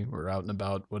seminary or out and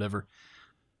about, whatever.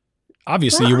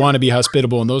 Obviously, you Well, want to be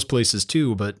hospitable in those places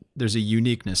too, but there's a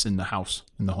uniqueness in the house,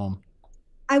 in the home.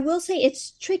 I will say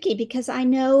it's tricky because I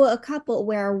know a couple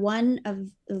where one of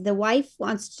the wife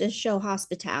wants to show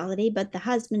hospitality, but the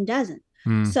husband doesn't.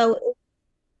 Hmm. So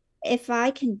if I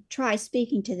can try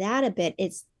speaking to that a bit,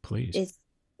 Please.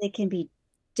 it can be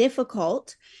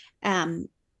difficult. Um,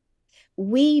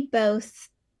 we both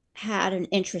had an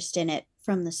interest in it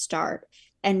from the start.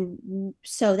 And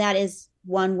so that is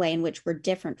one way in which we're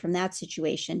different from that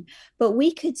situation. But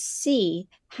we could see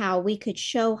how we could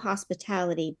show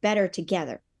hospitality better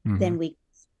together than we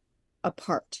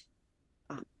apart.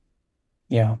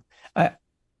 Yeah. I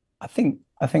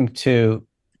think too,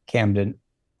 Camden,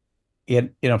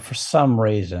 for some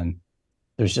reason,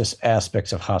 there's just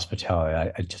aspects of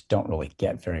hospitality I just don't really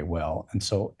get very well. And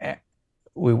so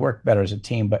we work better as a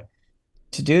team, but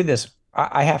to do this,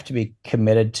 I have to be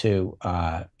committed to,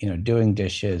 doing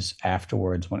dishes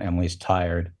afterwards when Emily's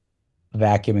tired,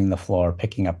 vacuuming the floor,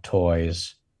 picking up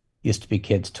toys. Used to be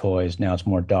kids' toys. Now it's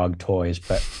more dog toys,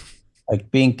 but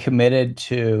like being committed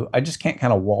to, I just can't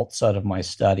kind of waltz out of my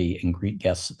study and greet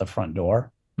guests at the front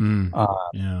door.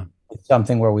 Yeah. It's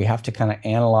something where we have to kind of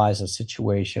analyze the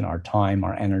situation, our time,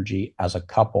 our energy as a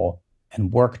couple,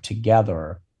 and work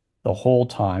together the whole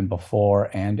time before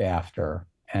and after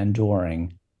and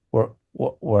during.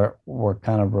 We're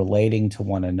kind of relating to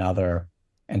one another,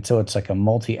 and so it's like a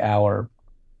multi-hour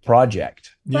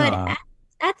project. But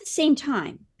at the same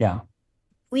time, Yeah.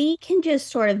 we can just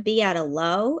sort of be at a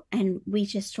low and we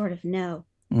just sort of know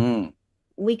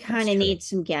we kind of need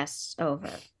some guests over.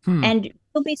 And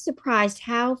you'll be surprised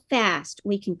how fast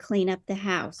we can clean up the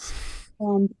house.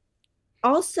 And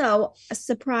also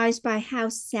surprised by how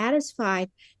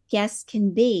satisfied guests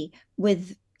can be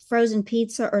with frozen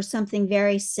pizza or something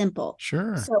very simple.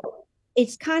 Sure. So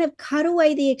it's kind of cut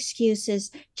away the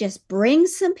excuses, just bring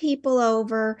some people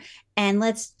over and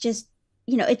let's just,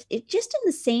 it just in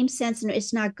the same sense, and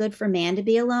it's not good for man to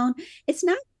be alone. It's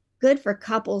not good for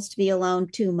couples to be alone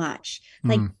too much.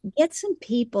 Like get some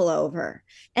people over.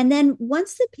 And then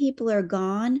once the people are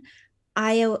gone,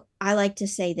 I like to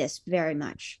say this very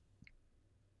much.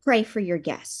 Pray for your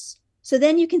guests. So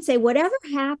then you can say, whatever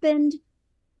happened,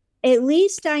 at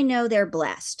least I know they're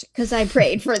blessed because I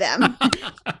prayed for them.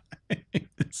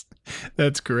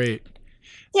 That's great.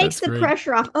 Takes the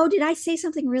pressure off. Oh, did I say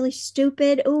something really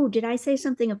stupid? Oh, did I say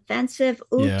something offensive?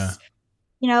 Oops.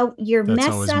 Yeah. Your mess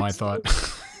up. That's always my thought.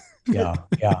 Yeah.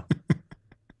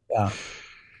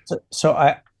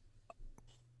 So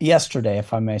yesterday,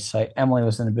 if I may say, Emily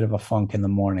was in a bit of a funk in the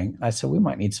morning. I said, we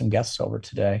might need some guests over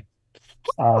today.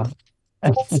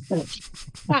 This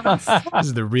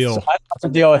is the real. So I have to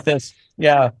deal with this.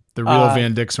 Yeah. The real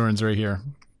Van Dixhoorns right here.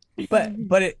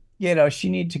 But it, she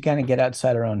needed to kind of get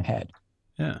outside her own head.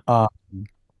 Yeah.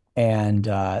 And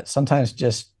sometimes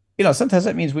sometimes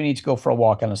that means we need to go for a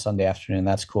walk on a Sunday afternoon.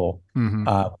 That's cool.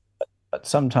 But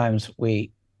sometimes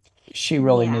she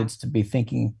really needs to be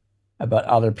thinking about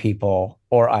other people,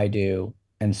 or I do.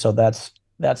 And so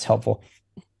that's helpful.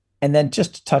 And then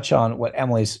just to touch on what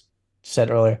Emily's said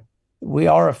earlier, we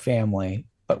are a family,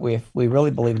 but we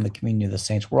really believe in the community of the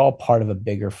saints. We're all part of a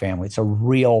bigger family. It's a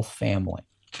real family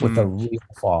with a real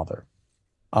Father.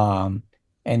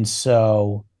 And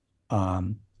so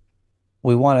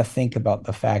we want to think about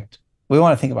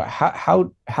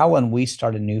how when we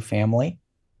start a new family,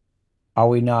 are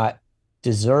we not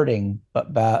deserting,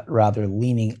 but rather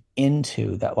leaning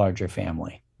into that larger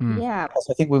family? Yeah. Because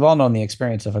I think we've all known the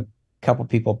experience of a couple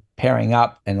people pairing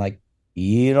up and like,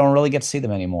 you don't really get to see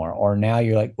them anymore. Or now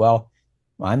you're like, well,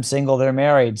 I'm single, they're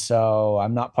married, so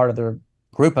I'm not part of their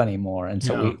group anymore. And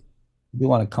so we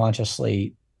want to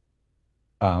consciously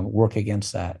work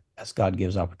against that as God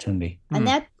gives opportunity. And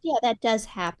that does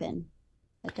happen.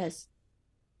 That does.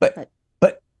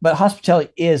 But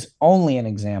hospitality is only an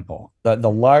example. The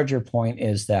larger point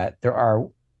is that there are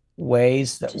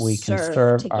ways that we can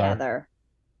serve together,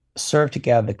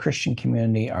 the Christian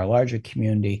community, our larger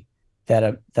community,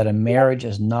 that a marriage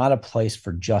is not a place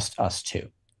for just us two.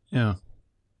 Yeah.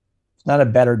 It's not a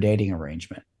better dating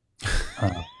arrangement.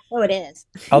 Oh, it is.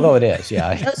 Although it is,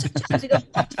 yeah. Sometimes we go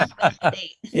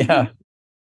Yeah.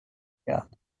 Yeah.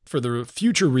 For the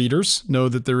future readers, know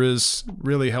that there is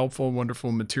really helpful,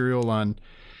 wonderful material on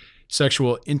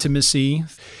sexual intimacy,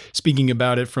 speaking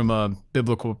about it from a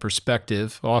biblical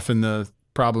perspective. Often the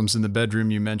problems in the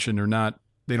bedroom you mentioned are not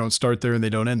don't start there and they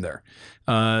don't end there.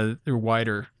 They're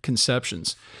wider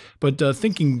conceptions. But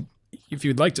thinking, if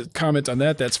you'd like to comment on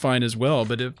that, that's fine as well.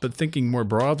 But thinking more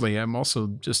broadly, I'm also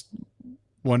just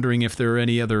wondering if there are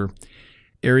any other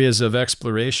areas of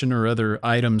exploration or other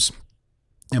items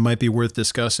it might be worth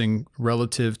discussing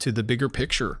relative to the bigger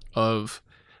picture of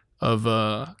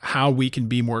how we can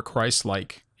be more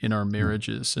Christ-like in our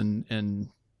marriages, and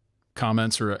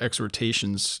comments or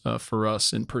exhortations for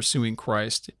us in pursuing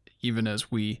Christ, even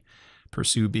as we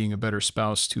pursue being a better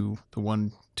spouse to the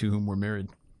one to whom we're married.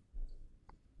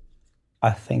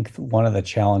 I think one of the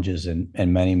challenges in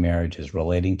many marriages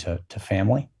relating to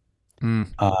family,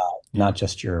 not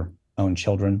just your own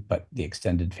children, but the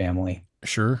extended family.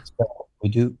 Sure. So we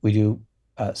do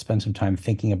spend some time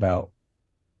thinking about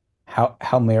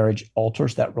how marriage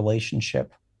alters that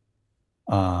relationship,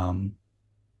 and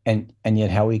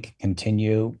yet how we can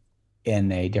continue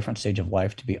in a different stage of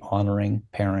life to be honoring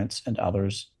parents and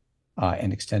others,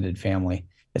 and extended family.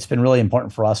 It's been really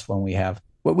important for us when we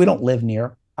don't live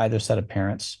near either set of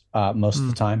parents most of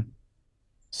the time,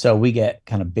 so we get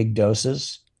kind of big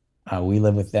doses. We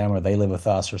live with them or they live with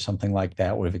us or something like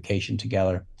that. We vacation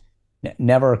together.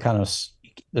 Never kind of,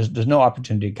 there's no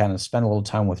opportunity to kind of spend a little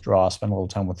time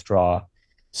withdraw.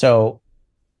 So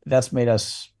that's made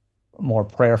us more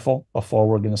prayerful before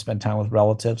we're going to spend time with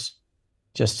relatives.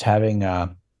 Just having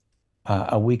a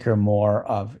week or more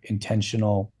of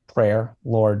intentional prayer.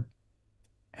 Lord,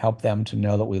 help them to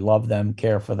know that we love them,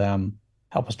 care for them,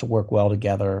 help us to work well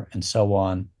together, and so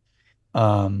on.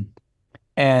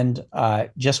 And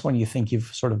just when you think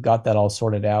you've sort of got that all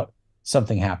sorted out,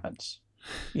 something happens.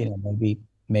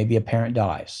 Maybe a parent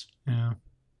dies. Yeah.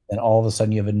 And all of a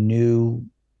sudden you have a new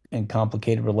and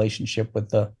complicated relationship with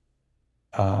the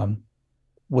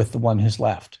one who's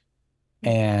left.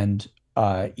 And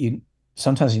you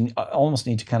almost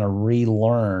need to kind of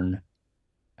relearn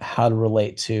how to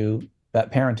relate to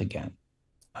that parent again.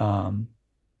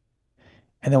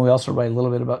 And then we also write a little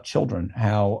bit about children,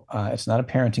 how it's not a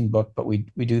parenting book, but we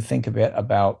do think a bit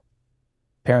about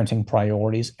parenting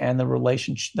priorities and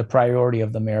the priority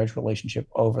of the marriage relationship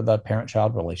over the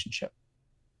parent-child relationship.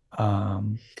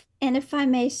 And if I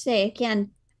may say again,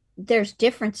 there's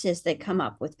differences that come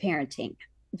up with parenting,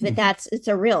 but it's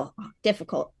a real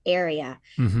difficult area.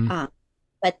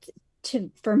 But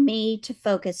for me to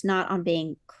focus not on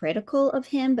being critical of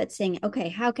him, but saying, okay,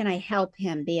 how can I help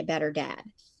him be a better dad?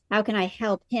 How can I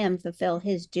help him fulfill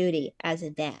his duty as a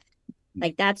dad?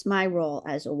 Like, that's my role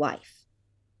as a wife.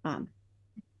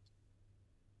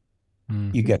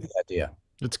 You get the idea.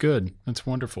 That's good. That's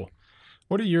wonderful.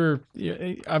 What are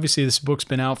obviously this book's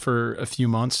been out for a few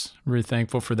months. I'm really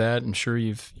thankful for that. I'm sure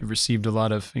you've received a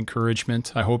lot of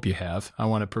encouragement. I hope you have. I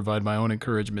want to provide my own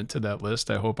encouragement to that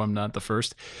list. I hope I'm not the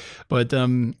first. But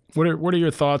what are your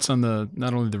thoughts on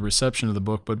not only the reception of the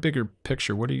book, but bigger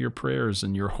picture? What are your prayers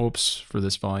and your hopes for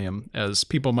this volume as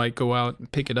people might go out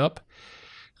and pick it up?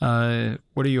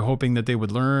 What are you hoping that they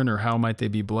would learn, or how might they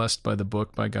be blessed by the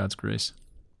book by God's grace?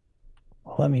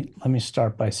 Well, let me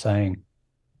start by saying,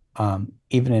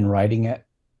 even in writing it,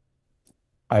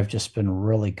 I've just been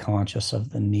really conscious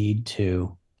of the need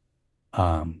to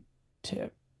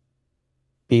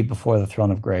be before the throne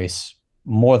of grace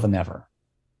more than ever.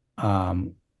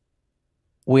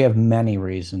 We have many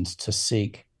reasons to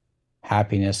seek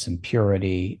happiness and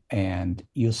purity and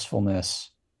usefulness,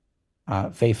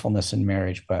 faithfulness in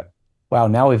marriage, but wow,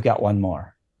 now we've got one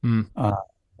more.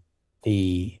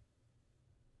 The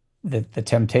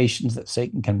temptations that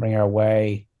Satan can bring our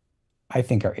way, I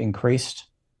think, are increased.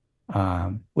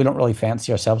 We don't really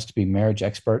fancy ourselves to be marriage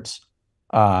experts.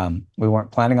 We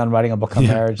weren't planning on writing a book on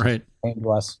marriage. Right.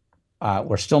 To us.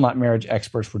 We're still not marriage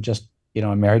experts. We're just,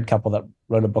 a married couple that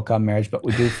wrote a book on marriage, but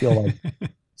we do feel like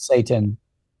Satan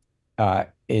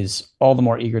is all the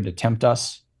more eager to tempt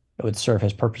us. It would serve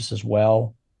his purposes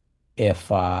well if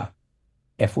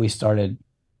we started,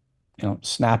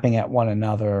 snapping at one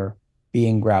another,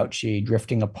 being grouchy,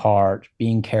 drifting apart,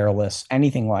 being careless,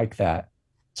 anything like that.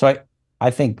 So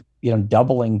I think,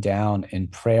 doubling down in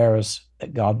prayers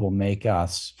that God will make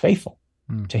us faithful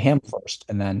to him first,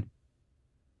 and then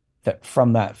that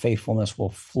from that faithfulness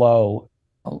will flow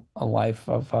a life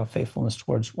of faithfulness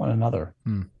towards one another.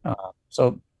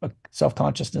 So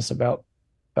self-consciousness about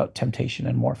temptation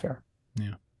and warfare.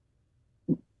 Yeah.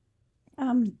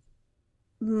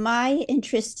 My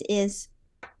interest is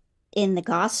in the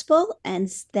gospel, and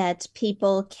that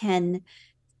people can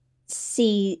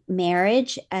see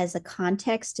marriage as a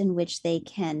context in which they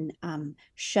can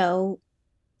show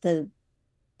the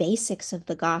basics of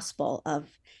the gospel of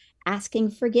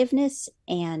asking forgiveness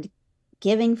and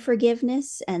giving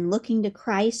forgiveness and looking to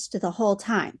Christ the whole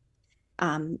time.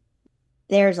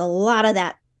 there's a lot of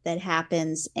that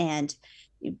happens, and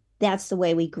that's the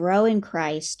way we grow in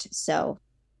Christ. So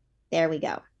there we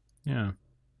go. Yeah,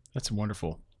 that's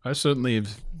wonderful. I certainly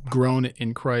have grown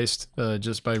in Christ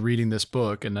just by reading this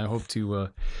book, and I hope to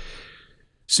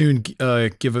soon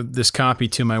give this copy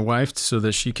to my wife so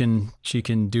that she can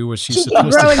do what she's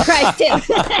supposed to. Grow in Christ too.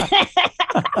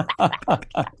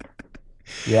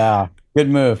 Yeah, good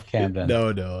move, Camden.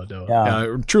 No.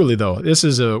 Yeah. Truly, though, this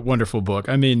is a wonderful book.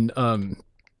 I mean,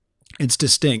 it's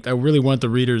distinct. I really want the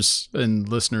readers and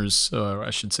listeners, I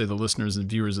should say the listeners and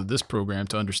viewers of this program,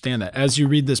 to understand that as you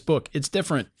read this book, it's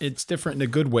different. It's different in a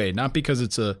good way, not because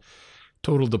it's a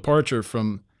total departure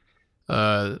from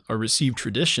a received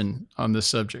tradition on this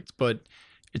subject, but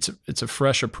it's a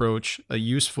fresh approach, a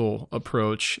useful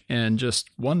approach, and just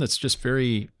one that's just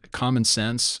very common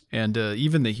sense. And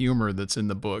even the humor that's in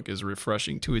the book is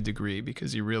refreshing to a degree,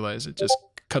 because you realize it just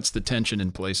cuts the tension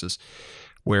in places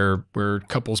where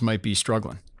couples might be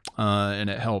struggling, and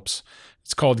it helps.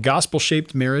 It's called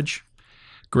Gospel-Shaped Marriage,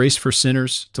 Grace for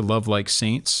Sinners to Love Like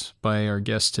Saints, by our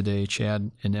guests today,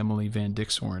 Chad and Emily Van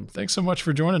Dixhoorn. Thanks so much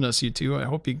for joining us, you two. I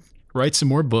hope you write some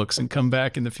more books and come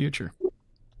back in the future.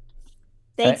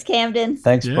 Thanks, Camden.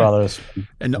 Thanks, brothers.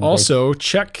 And also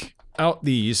check out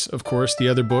these, of course, the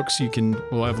other books.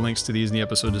 We'll have links to these in the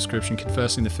episode description.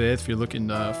 Confessing the Faith, if you're looking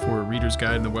for a reader's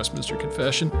guide in the Westminster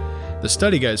Confession. The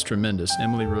study guide's tremendous.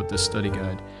 Emily wrote this study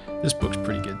guide. This book's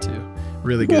pretty good too.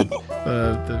 Really good.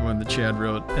 The one that Chad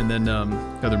wrote. And then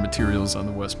other materials on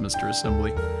the Westminster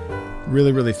Assembly.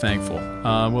 Really, really thankful.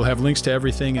 We'll have links to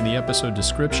everything in the episode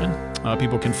description.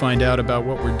 People can find out about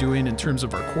what we're doing in terms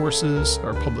of our courses,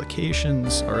 our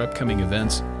publications, our upcoming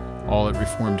events, all at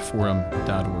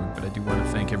reformedforum.org. But I do want to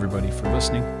thank everybody for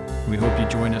listening. We hope you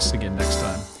join us again next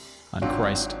time on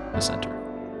Christ the Center.